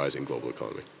context of a rising global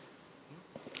economy.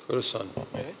 Kuroda-san.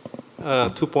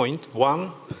 2 points.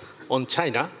 One, on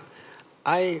China.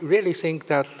 I really think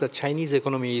that the Chinese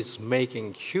economy is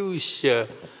making huge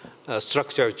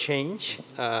structural change.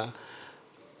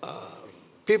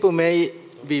 People may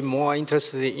be more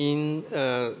interested in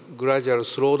gradual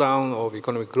slowdown of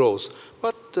economic growth,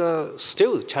 but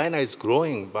still China is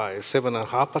growing by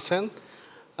 7.5%,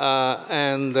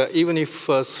 and even if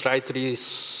slightly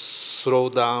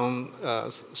slowing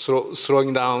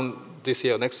down this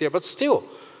year, next year, but still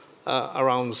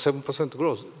around 7%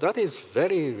 growth. That is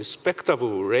very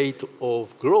respectable rate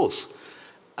of growth.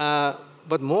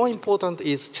 But more important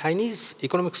is Chinese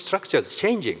economic structure is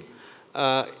changing.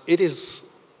 It is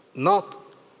not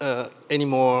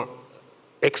anymore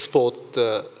export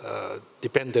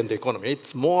dependent economy.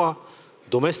 It's more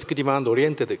domestic demand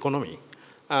oriented economy.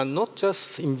 And not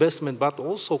just investment, but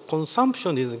also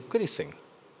consumption is increasing.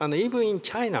 And even in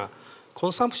China,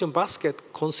 consumption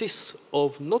basket consists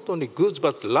of not only goods,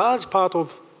 but large part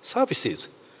of services.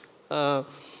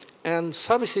 And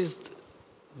services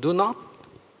do not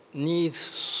need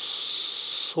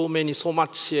so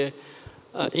much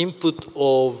input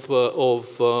of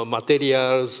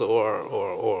materials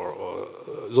or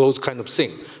those kind of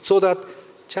things. So that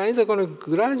China is going to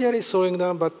gradually slowing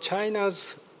down, but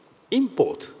China's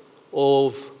import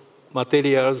of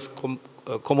materials,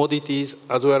 commodities,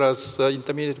 as well as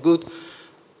intermediate goods,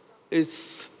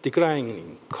 is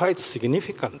declining quite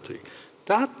significantly.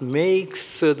 That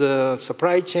makes the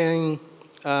supply chain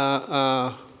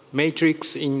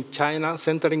matrix in China,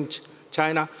 centering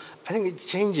China, I think it's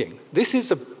changing. This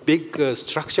is a big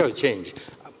structural change.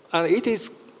 It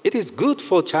is good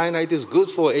for China, it is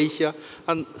good for Asia,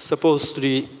 and supposed to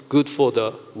be good for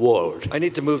the world. I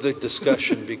need to move the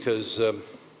discussion because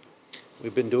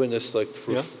we've been doing this like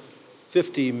for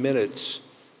 50 minutes.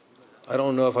 I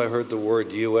don't know if I heard the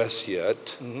word U.S.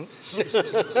 yet. Mm-hmm.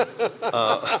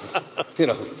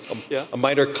 A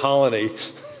minor colony.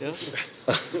 Yeah.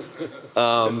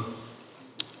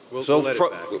 We'll let it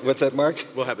back. What's that, Mark?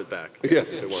 We'll have it back. Yeah.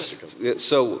 If it wants to come.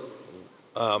 So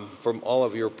from all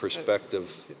of your perspective,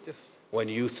 when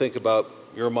you think about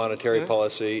your monetary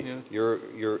policy,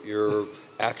 your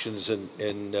actions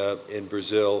in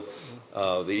Brazil,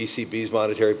 the ECB's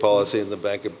monetary policy, and the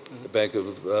Bank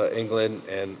of England,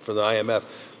 and from the IMF,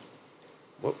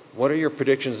 what are your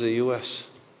predictions of the U.S.?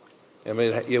 I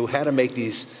mean, you had to make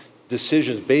these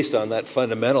decisions based on that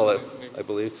fundamental, I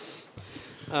believe.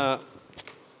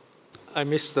 I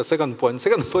missed the second point.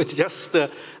 Second point, just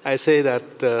I say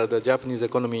that the Japanese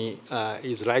economy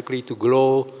is likely to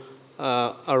grow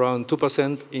around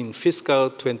 2% in fiscal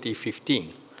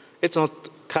 2015. It's not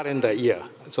calendar year.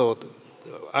 So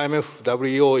IMF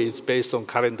WO is based on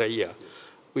calendar year,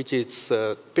 which is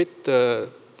a bit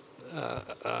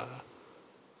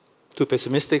too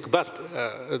pessimistic, but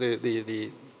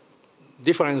the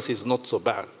difference is not so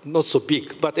bad, not so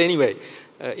big. But anyway,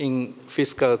 in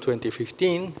fiscal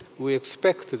 2015, we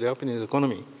expect the Japanese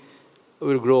economy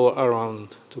will grow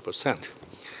around 2%.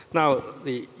 Now,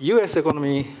 the US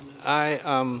economy, I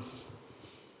am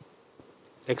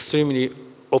extremely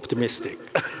optimistic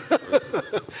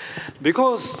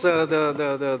because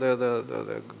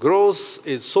the growth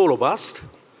is so robust,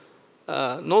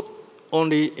 not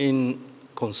only in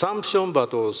consumption,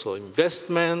 but also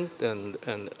investment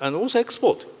and also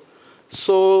export.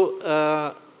 So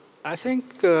I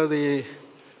think the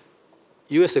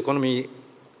US economy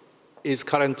is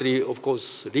currently, of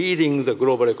course, leading the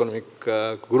global economic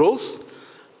growth.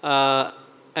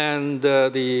 And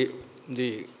the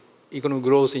economic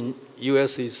growth in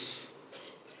US is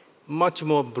much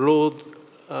more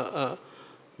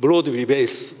broadly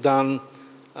based than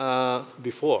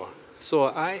before. So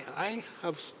I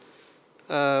have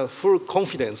full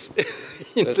confidence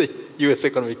in the US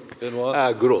economic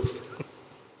growth.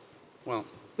 Well,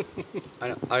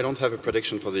 I don't have a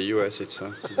prediction for the US. It's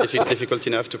difficult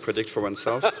enough to predict for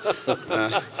oneself,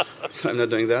 so I'm not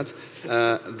doing that.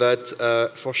 But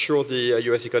for sure, the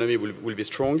US economy will be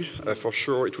strong. For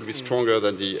sure, it will be stronger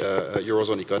than the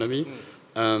Eurozone economy.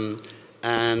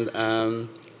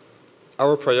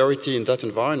 Our priority in that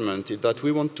environment is that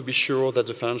we want to be sure that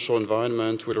the financial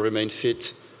environment will remain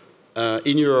fit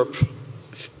in Europe,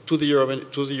 to the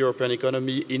European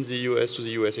economy, in the US, to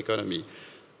the US economy.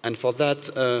 And for that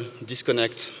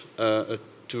disconnect to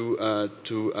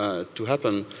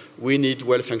happen, we need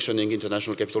well-functioning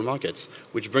international capital markets,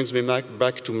 which brings me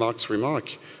back to Mark's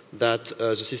remark that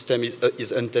the system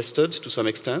is untested to some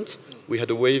extent. We had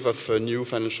a wave of new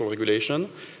financial regulation,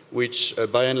 which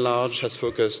by and large has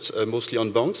focused mostly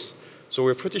on banks. So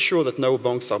we're pretty sure that now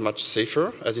banks are much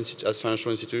safer as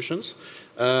financial institutions.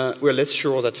 We're less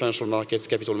sure that financial markets,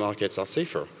 capital markets are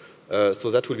safer.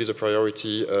 So that will be the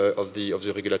priority of the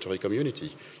regulatory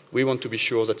community. We want to be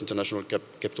sure that international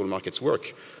capital markets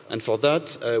work. And for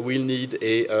that, we'll need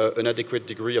an adequate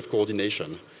degree of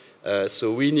coordination.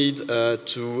 So we need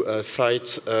to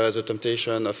fight the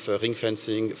temptation of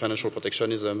ring-fencing financial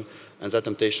protectionism, and that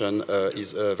temptation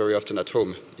is very often at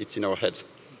home. It's in our heads.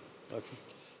 Okay.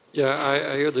 Yeah,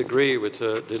 I would agree with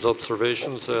these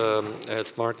observations.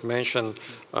 As Mark mentioned,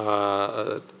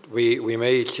 we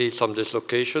may see some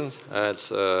dislocations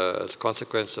as a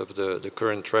consequence of the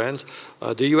current trends.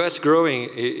 The U.S. growing,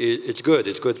 it's good.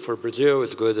 It's good for Brazil.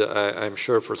 It's good, I'm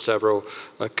sure, for several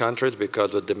countries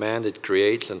because of the demand it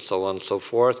creates and so on and so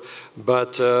forth.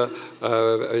 But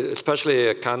especially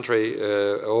a country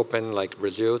open like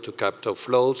Brazil to capital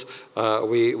flows,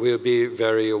 we will be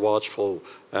very watchful.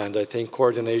 And I think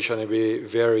coordination will be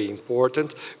very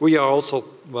important. We are also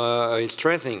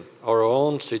strengthening our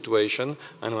own situation,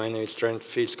 and when we strengthen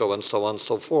fiscal and so on and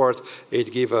so forth, it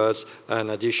gives us an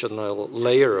additional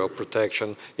layer of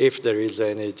protection if there is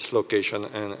any dislocation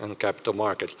in capital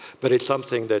markets. But it's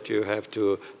something that you have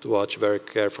to watch very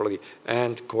carefully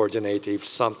and coordinate if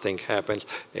something happens,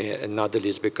 and not the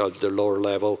least because of the lower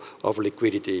level of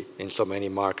liquidity in so many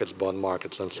markets, bond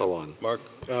markets, and so on. Mark?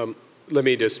 Let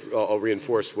me I'll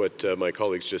reinforce what my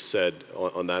colleagues just said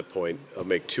on that point. I'll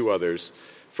make two others.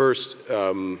 First,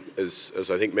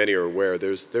 as I think many are aware,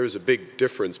 there's a big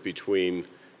difference between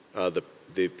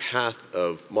the path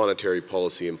of monetary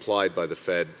policy implied by the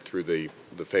Fed through the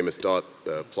famous dot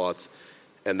plots,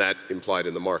 and that implied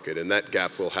in the market. And that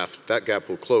gap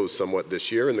will close somewhat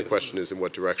this year. And the question is, in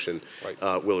what direction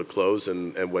will it close,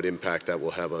 and what impact that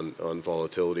will have on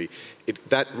volatility?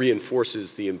 That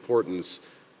reinforces the importance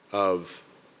of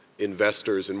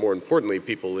investors and, more importantly,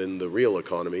 people in the real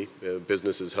economy,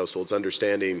 businesses, households,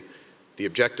 understanding the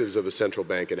objectives of a central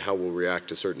bank and how we'll react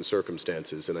to certain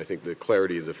circumstances. And I think the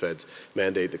clarity of the Fed's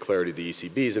mandate, the clarity of the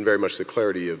ECB's, and very much the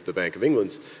clarity of the Bank of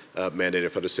England's mandate,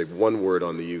 if I just say one word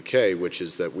on the UK, which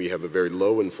is that we have a very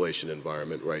low inflation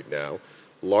environment right now.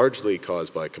 largely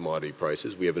caused by commodity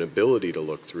prices. We have an ability to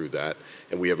look through that,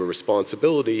 and we have a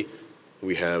responsibility.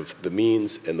 We have the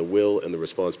means and the will and the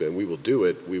responsibility, and we will do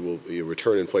it. We will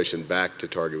return inflation back to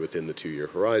target within the 2-year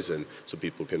horizon so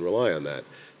people can rely on that.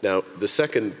 Now, the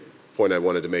second point I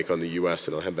wanted to make on the U.S.,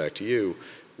 and I'll hand back to you,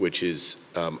 which is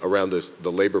around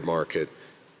the labor market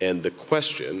and the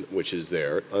question, which is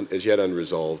there, as yet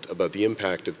unresolved, about the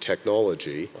impact of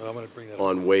technology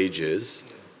on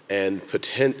wages and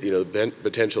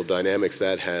potential dynamics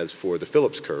that has for the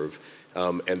Phillips curve,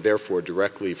 and therefore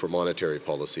directly for monetary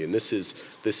policy. And this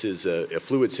is a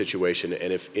fluid situation,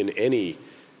 and if in any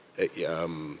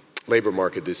labor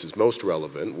market this is most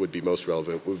relevant, would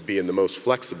be in the most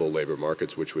flexible labor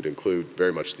markets, which would include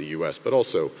very much the US, but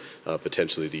also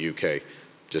potentially the UK.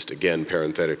 Just again,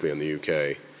 parenthetically on the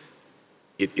UK,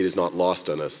 it is not lost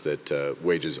on us that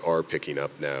wages are picking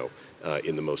up now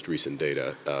in the most recent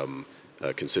data,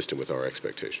 consistent with our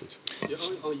expectations. Yeah,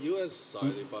 on US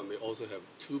side, if I may also have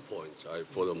 2 points, I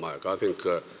follow Mike. I think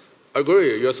I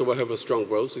agree, US will have a strong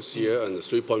growth this year, and the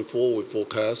 3.4 we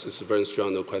forecast is very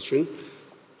strong, no question.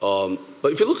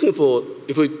 But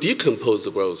if we decompose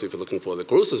the growth, if you're looking for the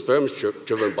growth is very much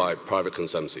driven by private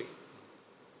consumption,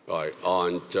 right?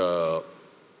 And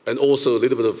also a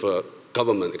little bit of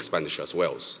government expenditure as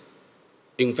well.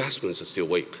 Investments are still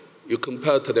weak. You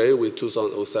compare today with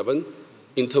 2007,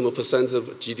 in terms of percent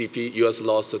of GDP, US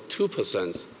lost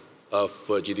 2% of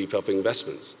GDP of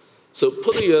investments. So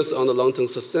put the US on the long-term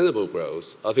sustainable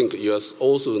growth, I think US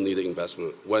also need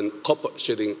investment when corporate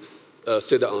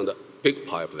sit on the big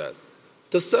pie of that.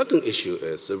 The second issue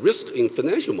is the risk in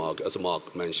financial market, as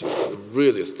Mark mentioned,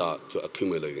 really start to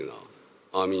accumulate now.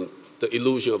 I mean, the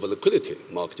illusion of liquidity,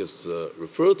 Mark just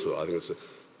referred to, I think it's,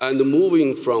 and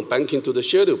moving from banking to the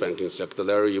shadow banking sector,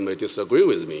 Larry, you may disagree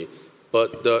with me,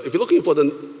 but if you're looking for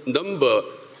the number,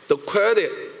 the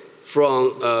credit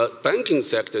from banking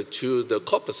sector to the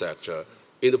corporate sector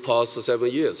in the past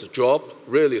 7 years dropped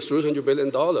really $300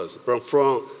 billion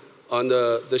from on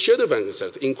the shadow banking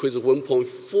sector increased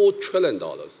 $1.4 trillion.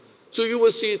 So you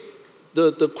will see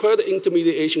the credit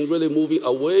intermediation really moving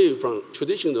away from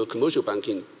traditional commercial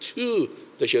banking to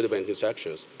the shadow banking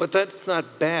sectors. But that's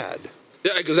not bad.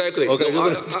 Yeah, exactly. Okay.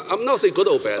 No, I'm not saying good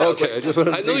or bad. Okay.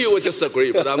 I know you would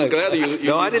disagree, but I'm glad you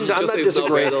No, I'm not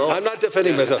disagreeing. I'm not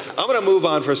defending myself. I'm going to move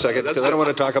on for a second because I don't want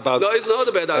to talk about... No, it's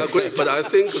not bad. I agree. But I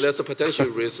think there's a potential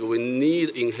risk. We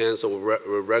need enhanced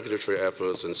regulatory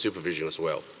efforts and supervision as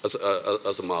well,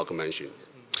 as Mark mentioned.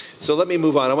 So let me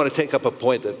move on. I want to take up a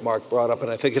point that Mark brought up,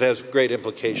 and I think it has great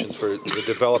implications for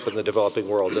the developing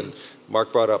world. And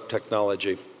Mark brought up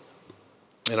technology.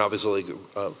 And obviously,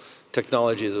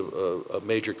 technology is a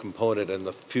major component in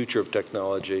the future of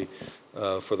technology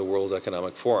for the World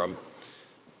Economic Forum.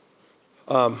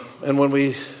 And when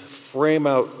we frame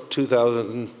out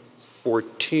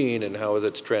 2014 and how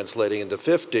that's translating into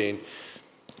 15,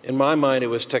 in my mind, it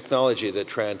was technology that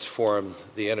transformed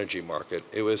the energy market.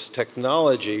 It was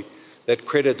technology that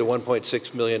created the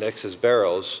 1.6 million excess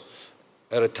barrels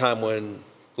at a time when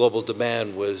global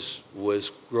demand was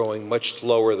growing much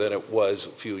slower than it was a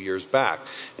few years back.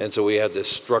 And so we had this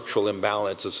structural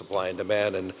imbalance of supply and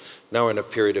demand, and now we're in a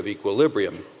period of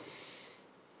equilibrium.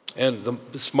 And the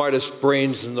smartest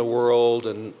brains in the world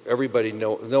and everybody,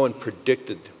 no one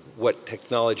predicted what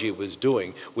technology was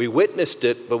doing. We witnessed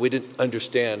it, but we didn't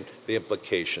understand the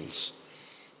implications.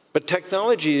 But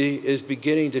technology is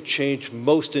beginning to change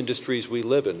most industries we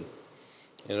live in.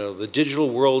 You know, the digital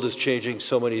world is changing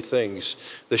so many things.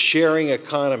 The sharing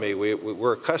economy,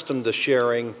 we're accustomed to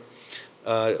sharing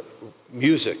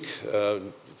music.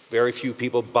 Very few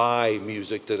people buy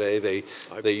music today. They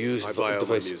use. I buy all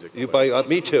my music. You buy,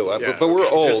 me too. Yeah, but we're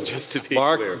old. Just to be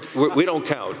Mark, clear. we don't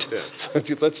count. Yeah.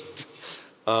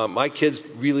 My kids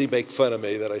really make fun of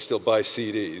me that I still buy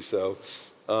CDs. So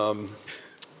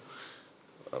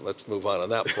let's move on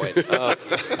that point.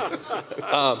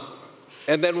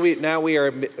 And then now we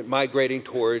are migrating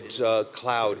towards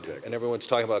cloud, and everyone's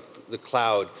talking about the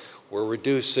cloud. We're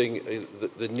reducing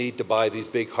the need to buy these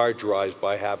big hard drives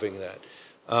by having that.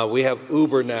 We have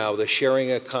Uber now, the sharing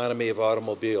economy of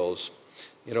automobiles.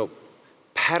 You know,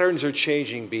 patterns are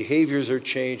changing, behaviors are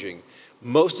changing.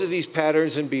 Most of these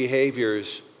patterns and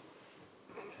behaviors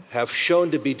have shown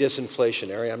to be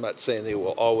disinflationary. I'm not saying they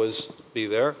will always be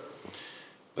there,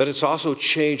 but it's also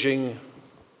changing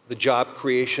the job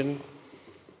creation.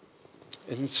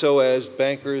 And so as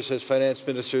bankers, as finance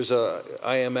ministers,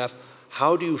 IMF,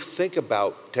 how do you think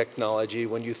about technology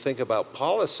when you think about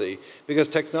policy? Because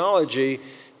technology,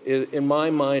 in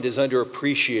my mind, is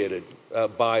underappreciated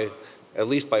at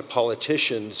least by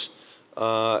politicians,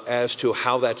 as to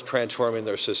how that's transforming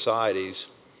their societies.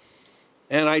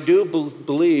 And I do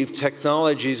believe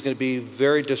technology is going to be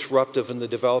very disruptive in the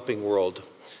developing world,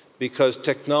 because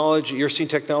technology, you're seeing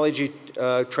technology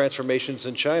transformations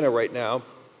in China right now.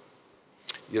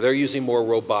 They're using more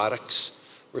robotics.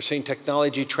 We're seeing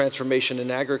technology transformation in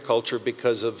agriculture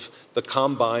because of the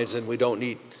combines, and we don't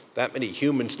need that many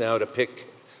humans now to pick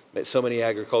so many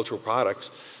agricultural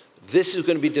products. This is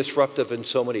going to be disruptive in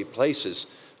so many places,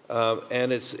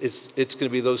 and it's going to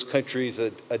be those countries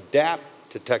that adapt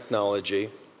to technology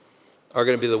are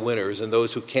going to be the winners, and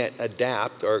those who can't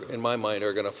adapt, are, in my mind,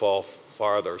 are going to fall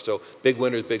farther. So big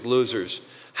winners, big losers.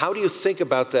 How do you think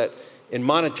about that in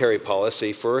monetary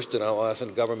policy first, and I'll ask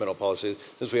in governmental policy,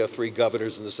 since we have three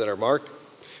governors in the center? Mark?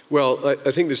 Well,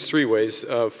 I think there's three ways.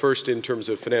 First, in terms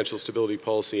of financial stability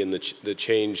policy and the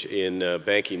change in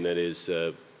banking that is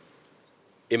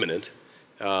imminent,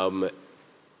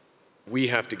 we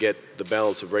have to get the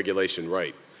balance of regulation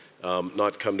right.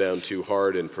 Not come down too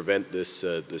hard and prevent this,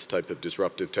 this type of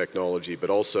disruptive technology, but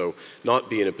also not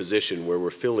be in a position where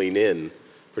we're filling in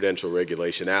prudential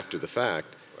regulation after the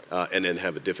fact and then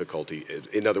have a difficulty.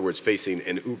 In other words, facing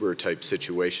an Uber-type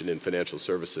situation in financial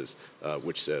services,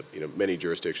 which many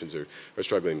jurisdictions are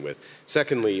struggling with.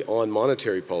 Secondly, on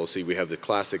monetary policy, we have the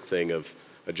classic thing of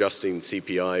adjusting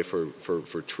CPI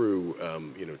for true,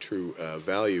 true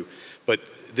value. But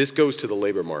this goes to the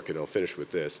labor market, and I'll finish with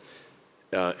this.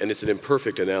 And it's an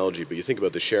imperfect analogy, but you think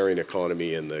about the sharing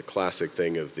economy and the classic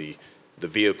thing of the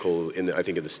vehicle, I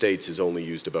think in the States, is only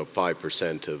used about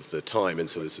 5% of the time, and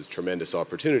so this is tremendous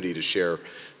opportunity to share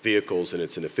vehicles, and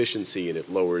it's an efficiency, and it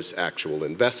lowers actual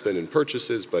investment and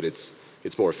purchases, but it's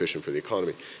more efficient for the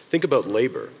economy. Think about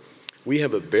labor. We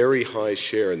have a very high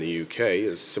share in the UK,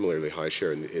 a similarly high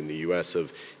share in the US,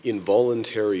 of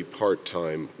involuntary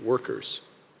part-time workers.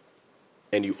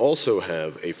 And you also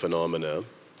have a phenomena,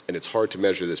 and it's hard to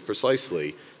measure this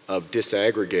precisely, of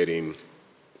disaggregating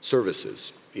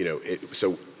services.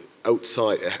 So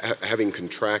outside, having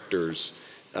contractors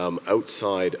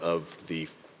outside of the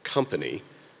company,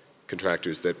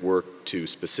 contractors that work to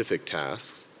specific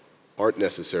tasks, aren't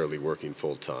necessarily working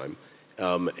full-time.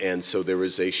 And so there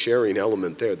is a sharing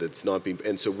element there that's not being,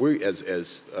 and so we,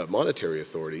 as monetary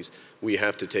authorities, we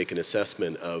have to take an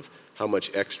assessment of how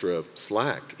much extra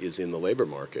slack is in the labor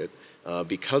market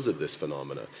because of this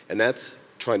phenomena. And that's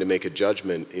trying to make a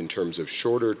judgment in terms of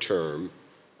shorter term,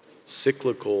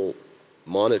 cyclical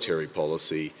monetary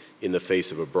policy in the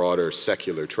face of a broader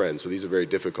secular trend. So these are very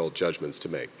difficult judgments to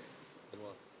make.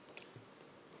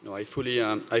 No, I fully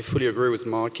agree with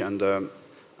Mark, and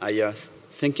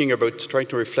thinking about trying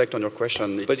to reflect on your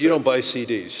question. But you don't buy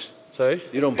CDs. Sorry?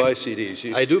 You don't buy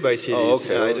CDs. I do buy CDs. Oh,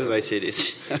 okay. Yeah, I do buy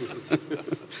CDs.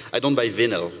 I don't buy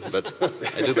vinyl, but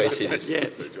I do buy CDs.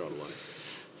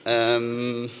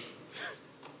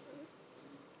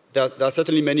 There are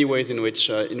certainly many ways in which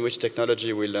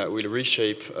technology will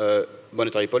reshape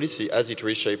monetary policy as it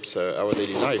reshapes our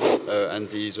daily lives. And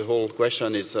the whole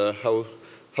question is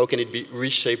how can it be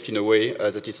reshaped in a way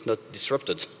that it's not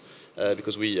disrupted?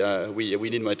 Because we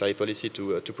need monetary policy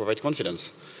to provide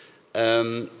confidence.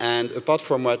 And apart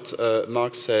from what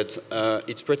Mark said,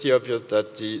 it's pretty obvious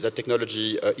that that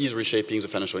technology is reshaping the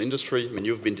financial industry. I mean,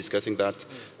 you've been discussing that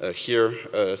here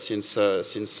since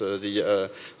the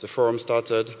forum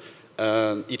started.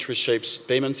 It reshapes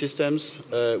payment systems,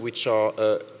 which are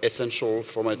essential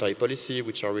for monetary policy,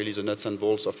 which are really the nuts and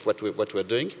bolts of what we're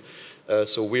doing.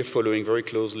 So we're following very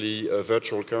closely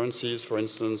virtual currencies, for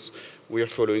instance. We're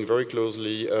following very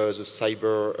closely the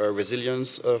cyber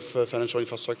resilience of financial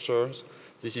infrastructures.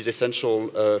 This is essential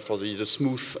for the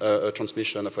smooth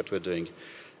transmission of what we're doing.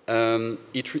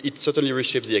 It certainly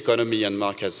reshapes the economy, and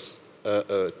Mark has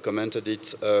commented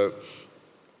it.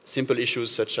 Simple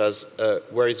issues such as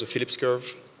where is the Phillips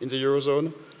curve in the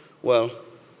Eurozone? Well,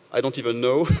 I don't even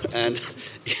know, and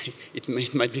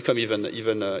it might become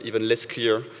even less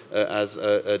clear as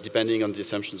depending on the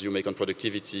assumptions you make on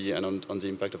productivity and on the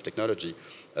impact of technology.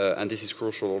 And this is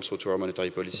crucial also to our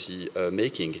monetary policy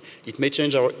making. It may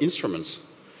change our instruments.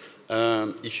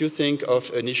 If you think of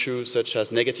an issue such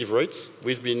as negative rates,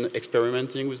 we've been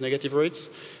experimenting with negative rates.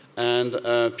 And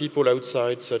people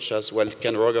outside, such as, well,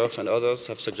 Ken Rogoff and others,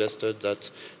 have suggested that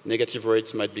negative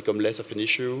rates might become less of an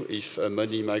issue if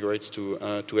money migrates to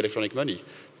electronic money.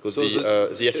 Because so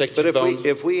the effective bound... But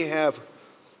if we have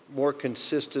more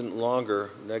consistent,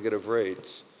 longer negative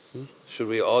rates, should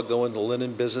we all go in the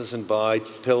linen business and buy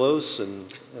pillows?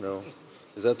 And,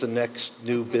 is that the next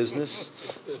new business?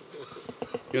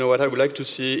 What I would like to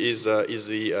see is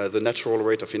the natural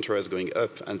rate of interest going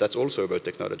up, and that's also about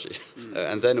technology.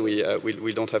 And then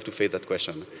we don't have to face that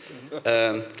question.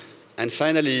 And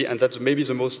finally, and that's maybe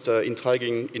the most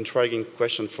intriguing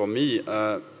question for me,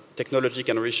 technology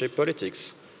can reshape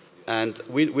politics. And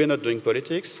we're not doing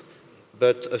politics,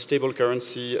 but a stable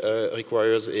currency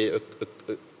requires a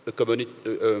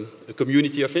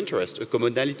community of interest, a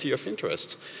commonality of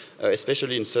interest,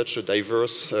 especially in such a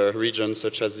diverse region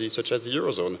such as the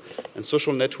Eurozone. And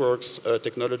social networks,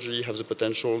 technology have the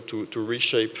potential to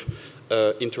reshape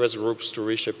interest groups, to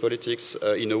reshape politics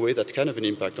in a way that can have an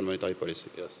impact on monetary policy.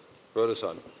 Yes.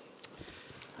 Kuroda-san.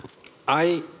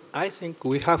 I think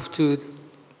we have to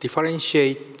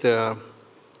differentiate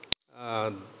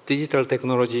digital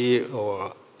technology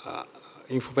or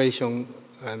information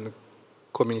and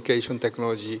communication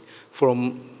technology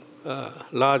from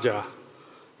larger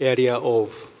area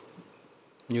of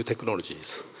new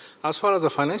technologies. As far as the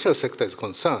financial sector is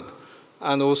concerned,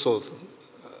 and also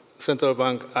central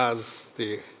bank as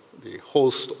the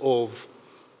host of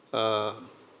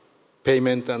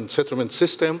payment and settlement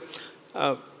system,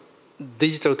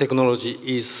 digital technology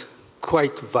is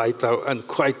quite vital and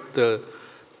quite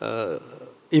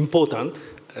important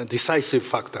and decisive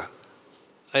factor.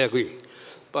 I agree.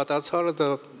 But as far as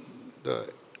the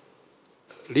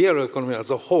real economy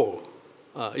as a whole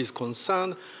is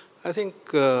concerned, I think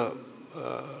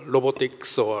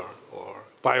robotics or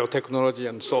biotechnology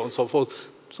and so on and so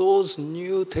forth, those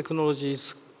new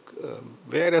technologies,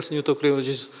 various new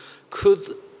technologies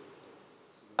could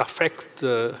affect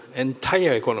the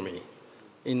entire economy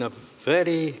in a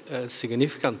very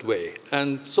significant way.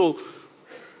 And so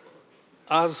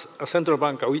as a central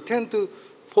banker, we tend to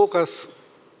focus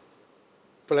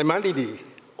primarily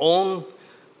on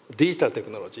digital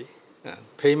technology,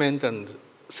 payment and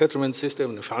settlement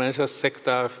system, the financial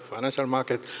sector, financial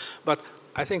market. But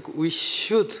I think we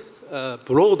should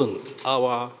broaden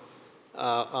our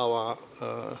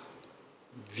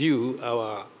view,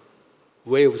 our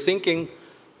way of thinking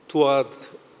toward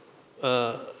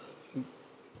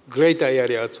greater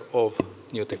areas of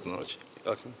new technology.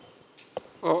 Joaquim?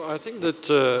 Well, I think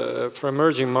that for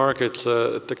emerging markets,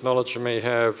 technology may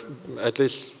have, at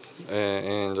least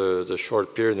in the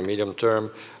short period, the medium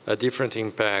term, a different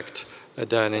impact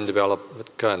than in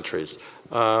developed countries.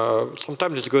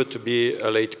 Sometimes it's good to be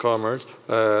a latecomer.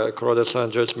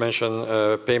 Kuroda-san just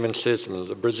mentioned payment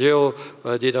systems. Brazil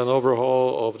did an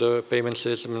overhaul of the payment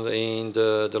system in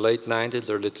the late 90s,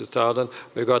 early 2000s.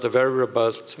 We got a very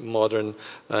robust, modern,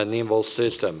 nimble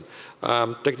system.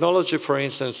 Technology, for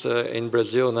instance, in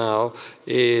Brazil now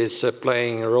is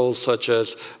playing roles such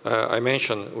as, I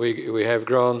mentioned, we have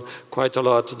grown quite a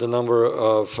lot the number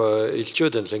of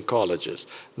students in colleges.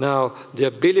 Now, the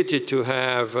ability to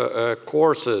have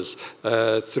courses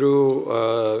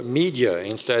through media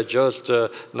instead just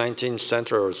 19th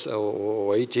century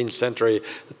or 18th century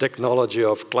technology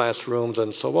of classrooms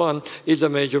and so on is a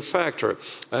major factor.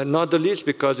 Not the least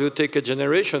because you take a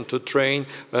generation to train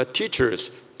teachers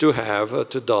to have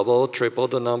to double, triple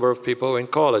the number of people in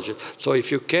college. So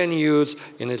if you can use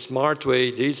in a smart way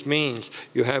these means,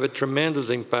 you have a tremendous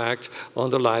impact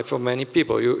on the life of many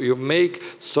people. You make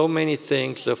so many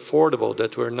things affordable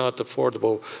that were not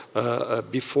affordable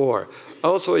before.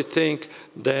 Also, I think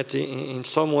that in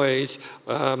some ways,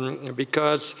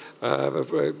 because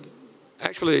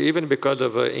actually, even because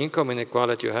of income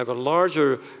inequality, you have a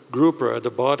larger group at the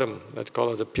bottom, let's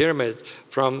call it the pyramid,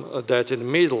 from that in the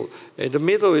middle. And the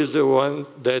middle is the one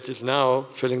that is now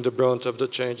feeling the brunt of the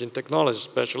change in technology,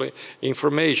 especially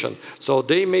information. So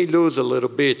they may lose a little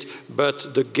bit,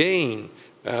 but the gain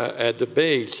at the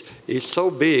base is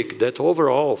so big that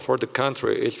overall for the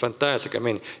country it's fantastic. I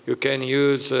mean, you can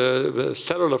use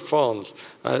cellular phones.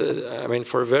 I mean,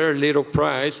 for very little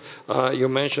price. You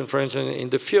mentioned, for instance,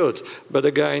 in the fields, but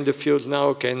the guy in the fields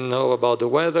now can know about the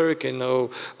weather, can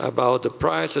know about the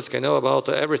prices, can know about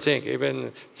everything,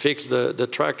 even fix the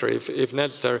tractor if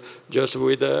necessary, just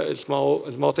with a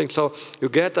small thing. So you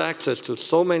get access to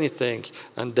so many things,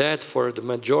 and that for the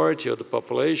majority of the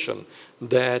population,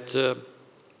 that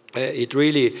it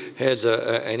really has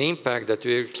an impact that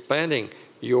we're expanding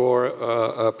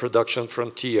your production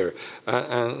frontier.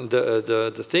 And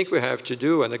the thing we have to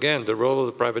do, and again, the role of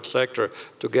the private sector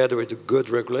together with the good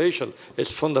regulation is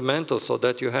fundamental so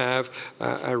that you have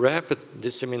a rapid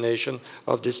dissemination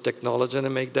of this technology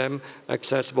and make them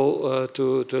accessible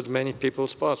to as many people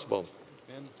as possible.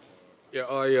 Yeah,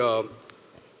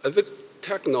 I think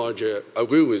technology, I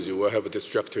agree with you, will have a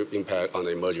destructive impact on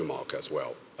the emerging market as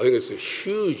well. I think it's a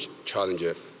huge challenge,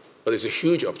 but it's a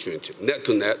huge opportunity. Net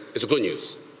to net, it's good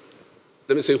news.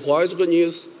 Let me say why it's good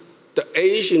news. The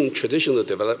Asian traditional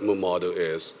development model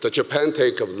is that Japan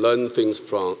learn things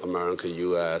from America,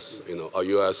 US, or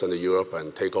US and Europe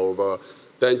and take over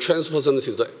then transfer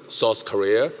something to South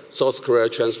Korea. South Korea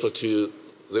transfer to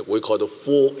what we call the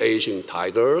 4 Asian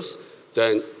tigers.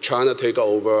 Then China take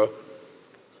over.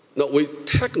 Now, with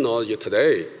technology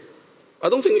today, I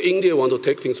don't think India want to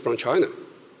take things from China.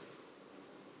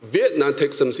 Vietnam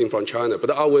takes something from China, but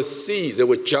I will see they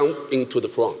will jump into the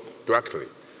front directly.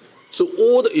 So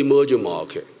all the emerging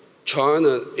market,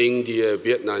 China, India,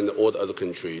 Vietnam, and all the other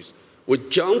countries, will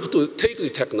jump to take the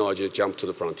technology, jump to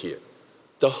the frontier.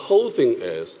 The whole thing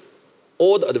is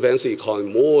all the advanced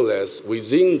economy more or less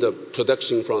within the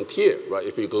production frontier, right?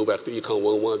 If you go back to Econ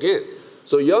 101 again.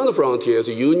 So beyond the frontiers,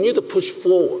 you need to push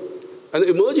forward. And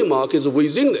emerging markets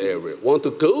within the area want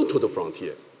to go to the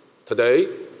frontier. Today,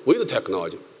 with the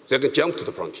technology, they can jump to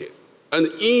the frontier.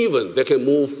 And even they can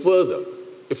move further.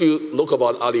 If you look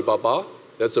about Alibaba,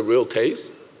 that's a real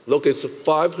case. Look, it's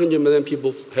 500 million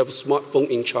people have a smartphone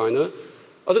in China.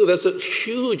 I think that's a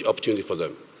huge opportunity for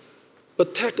them.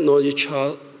 But technology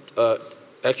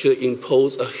actually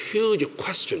impose a huge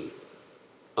question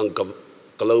on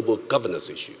global governance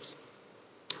issues.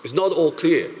 It's not all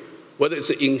clear whether it's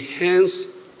enhance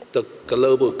the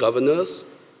global governance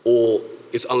or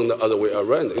it's on the other way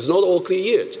around. It's not all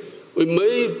clear yet. We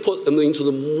may put them into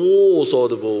the more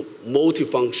sort of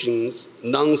multi-functions,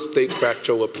 non-state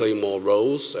factor will play more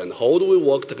roles, and how do we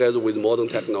work together with modern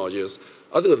technologies?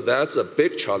 I think that's a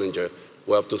big challenge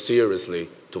we have to seriously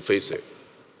to face it.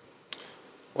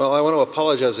 Well, I want to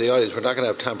apologize to the audience. We're not going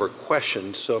to have time for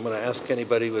questions, so I'm going to ask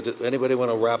anybody, would anybody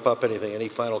want to wrap up anything, any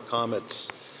final comments?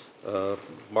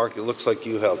 Mark, it looks like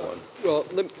you have one. Well,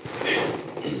 let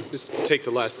me just take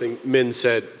the last thing Min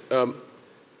said.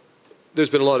 There's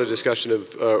been a lot of discussion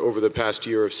of over the past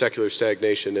year of secular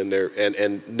stagnation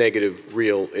and negative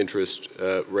real interest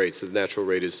rates. The natural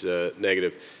rate is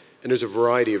negative, and there's a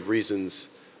variety of reasons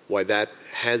why that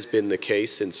has been the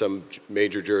case in some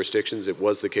major jurisdictions. It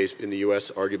was the case in the U.S.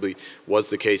 Arguably was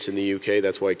the case in the U.K.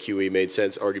 That's why QE made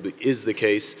sense. Arguably is the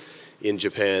case in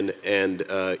Japan and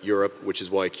Europe, which is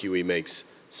why QE makes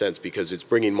sense, because it's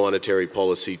bringing monetary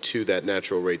policy to that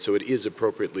natural rate, so it is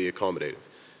appropriately accommodative.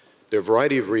 There are a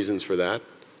variety of reasons for that,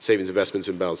 savings, investments,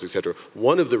 imbalance, et cetera.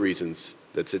 One of the reasons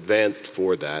that's advanced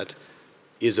for that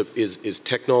is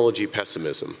technology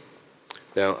pessimism.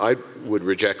 Now, I would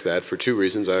reject that for 2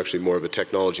 reasons. I'm actually more of a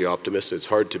technology optimist. It's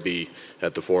hard to be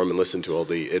at the forum and listen to all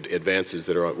the advances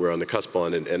that we're on the cusp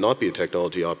on and not be a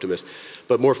technology optimist.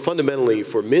 But more fundamentally,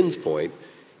 for Min's point,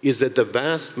 is that the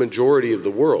vast majority of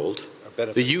the world,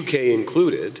 the UK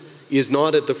included, is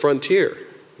not at the frontier.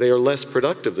 They are less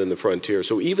productive than the frontier.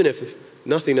 So even if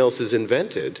nothing else is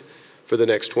invented for the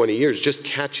next 20 years, just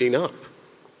catching up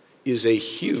is a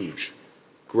huge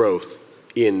growth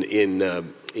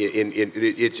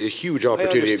it's a huge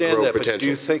opportunity to grow potential. But do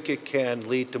you think it can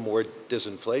lead to more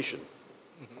disinflation?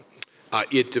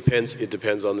 It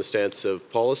depends on the stance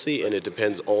of policy, and it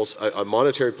depends also on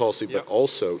monetary policy, but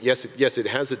also, yes, it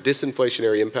has a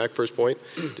disinflationary impact, first point.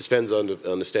 Depends on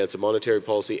the stance of monetary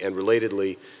policy and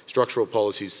relatedly structural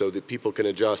policies so that people can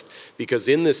adjust. Because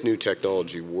in this new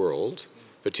technology world,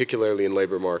 particularly in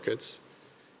labor markets,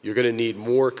 you're going to need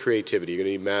more creativity. You're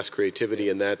going to need mass creativity,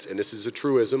 and this is a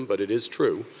truism, but it is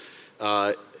true.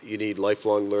 You need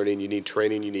lifelong learning, you need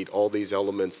training, you need all these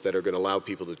elements that are going to allow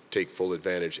people to take full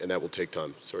advantage, and that will take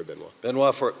time. Sorry, Benoît.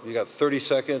 Benoît, you got 30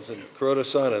 seconds, and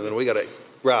Kuroda-san, and then we got to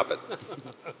wrap it.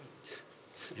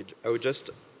 I would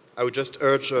just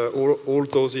urge all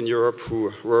those in Europe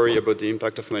who worry about the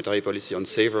impact of monetary policy on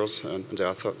savers, and there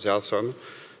are some,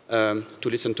 to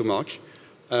listen to Mark.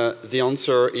 The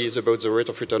answer is about the rate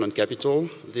of return on capital.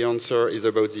 The answer is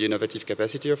about the innovative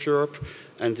capacity of Europe.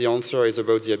 And the answer is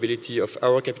about the ability of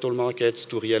our capital markets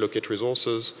to reallocate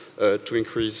resources to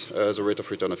increase the rate of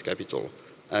return of capital.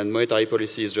 And monetary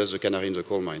policy is just the canary in the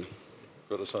coal mine.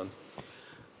 Kuroda-san.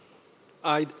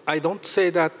 I don't say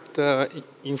that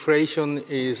inflation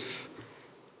is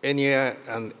anywhere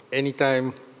and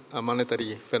anytime a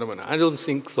monetary phenomenon. I don't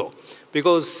think so.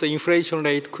 Because the inflation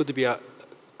rate could be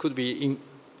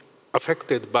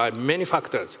affected by many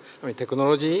factors. I mean,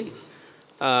 technology,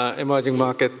 emerging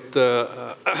market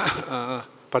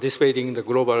participating in the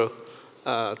global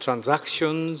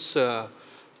transactions,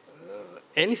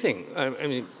 anything. I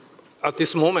mean, at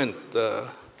this moment,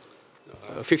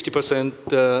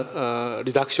 50%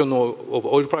 reduction of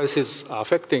oil prices are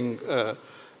affecting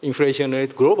inflation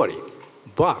rate globally.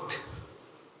 But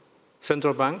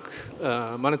central bank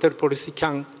monetary policy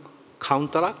can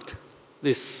counteract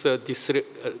this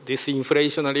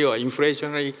inflationary or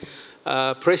inflationary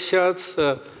pressures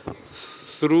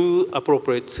through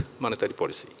appropriate monetary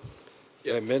policy.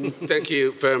 Yeah. Thank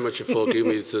you very much for giving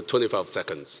me 25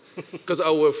 seconds. Because I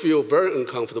will feel very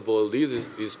uncomfortable leaving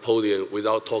this podium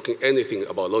without talking anything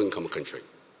about low-income country.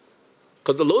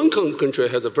 Because the low-income country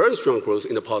has a very strong growth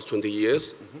in the past 20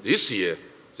 years. This year,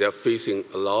 they are facing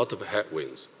a lot of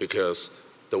headwinds because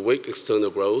the weak external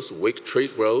growth, weak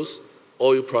trade growth,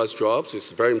 oil price drops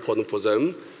is very important for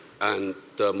them, and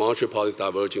the monetary policy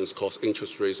divergence cause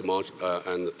interest rates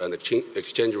and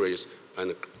exchange rates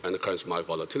and currency market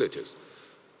volatilities.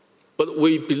 But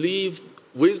we believe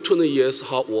with 20 years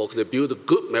hard work, they build a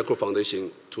good macro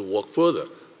foundation to work further.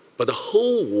 But the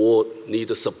whole world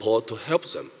needs support to help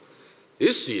them.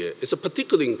 This year is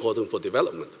particularly important for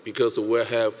development because we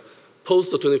have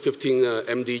post-2015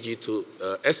 MDG to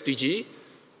SDG.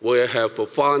 We have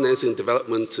financing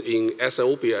development in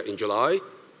Ethiopia in July.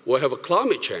 We have a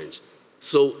climate change.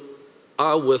 So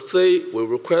I would say we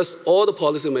request all the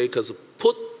policymakers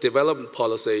put development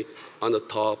policy on the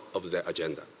top of their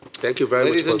agenda. Thank you very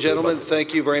much. Ladies and gentlemen,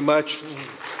 thank you very much.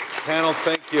 Panel,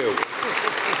 thank you.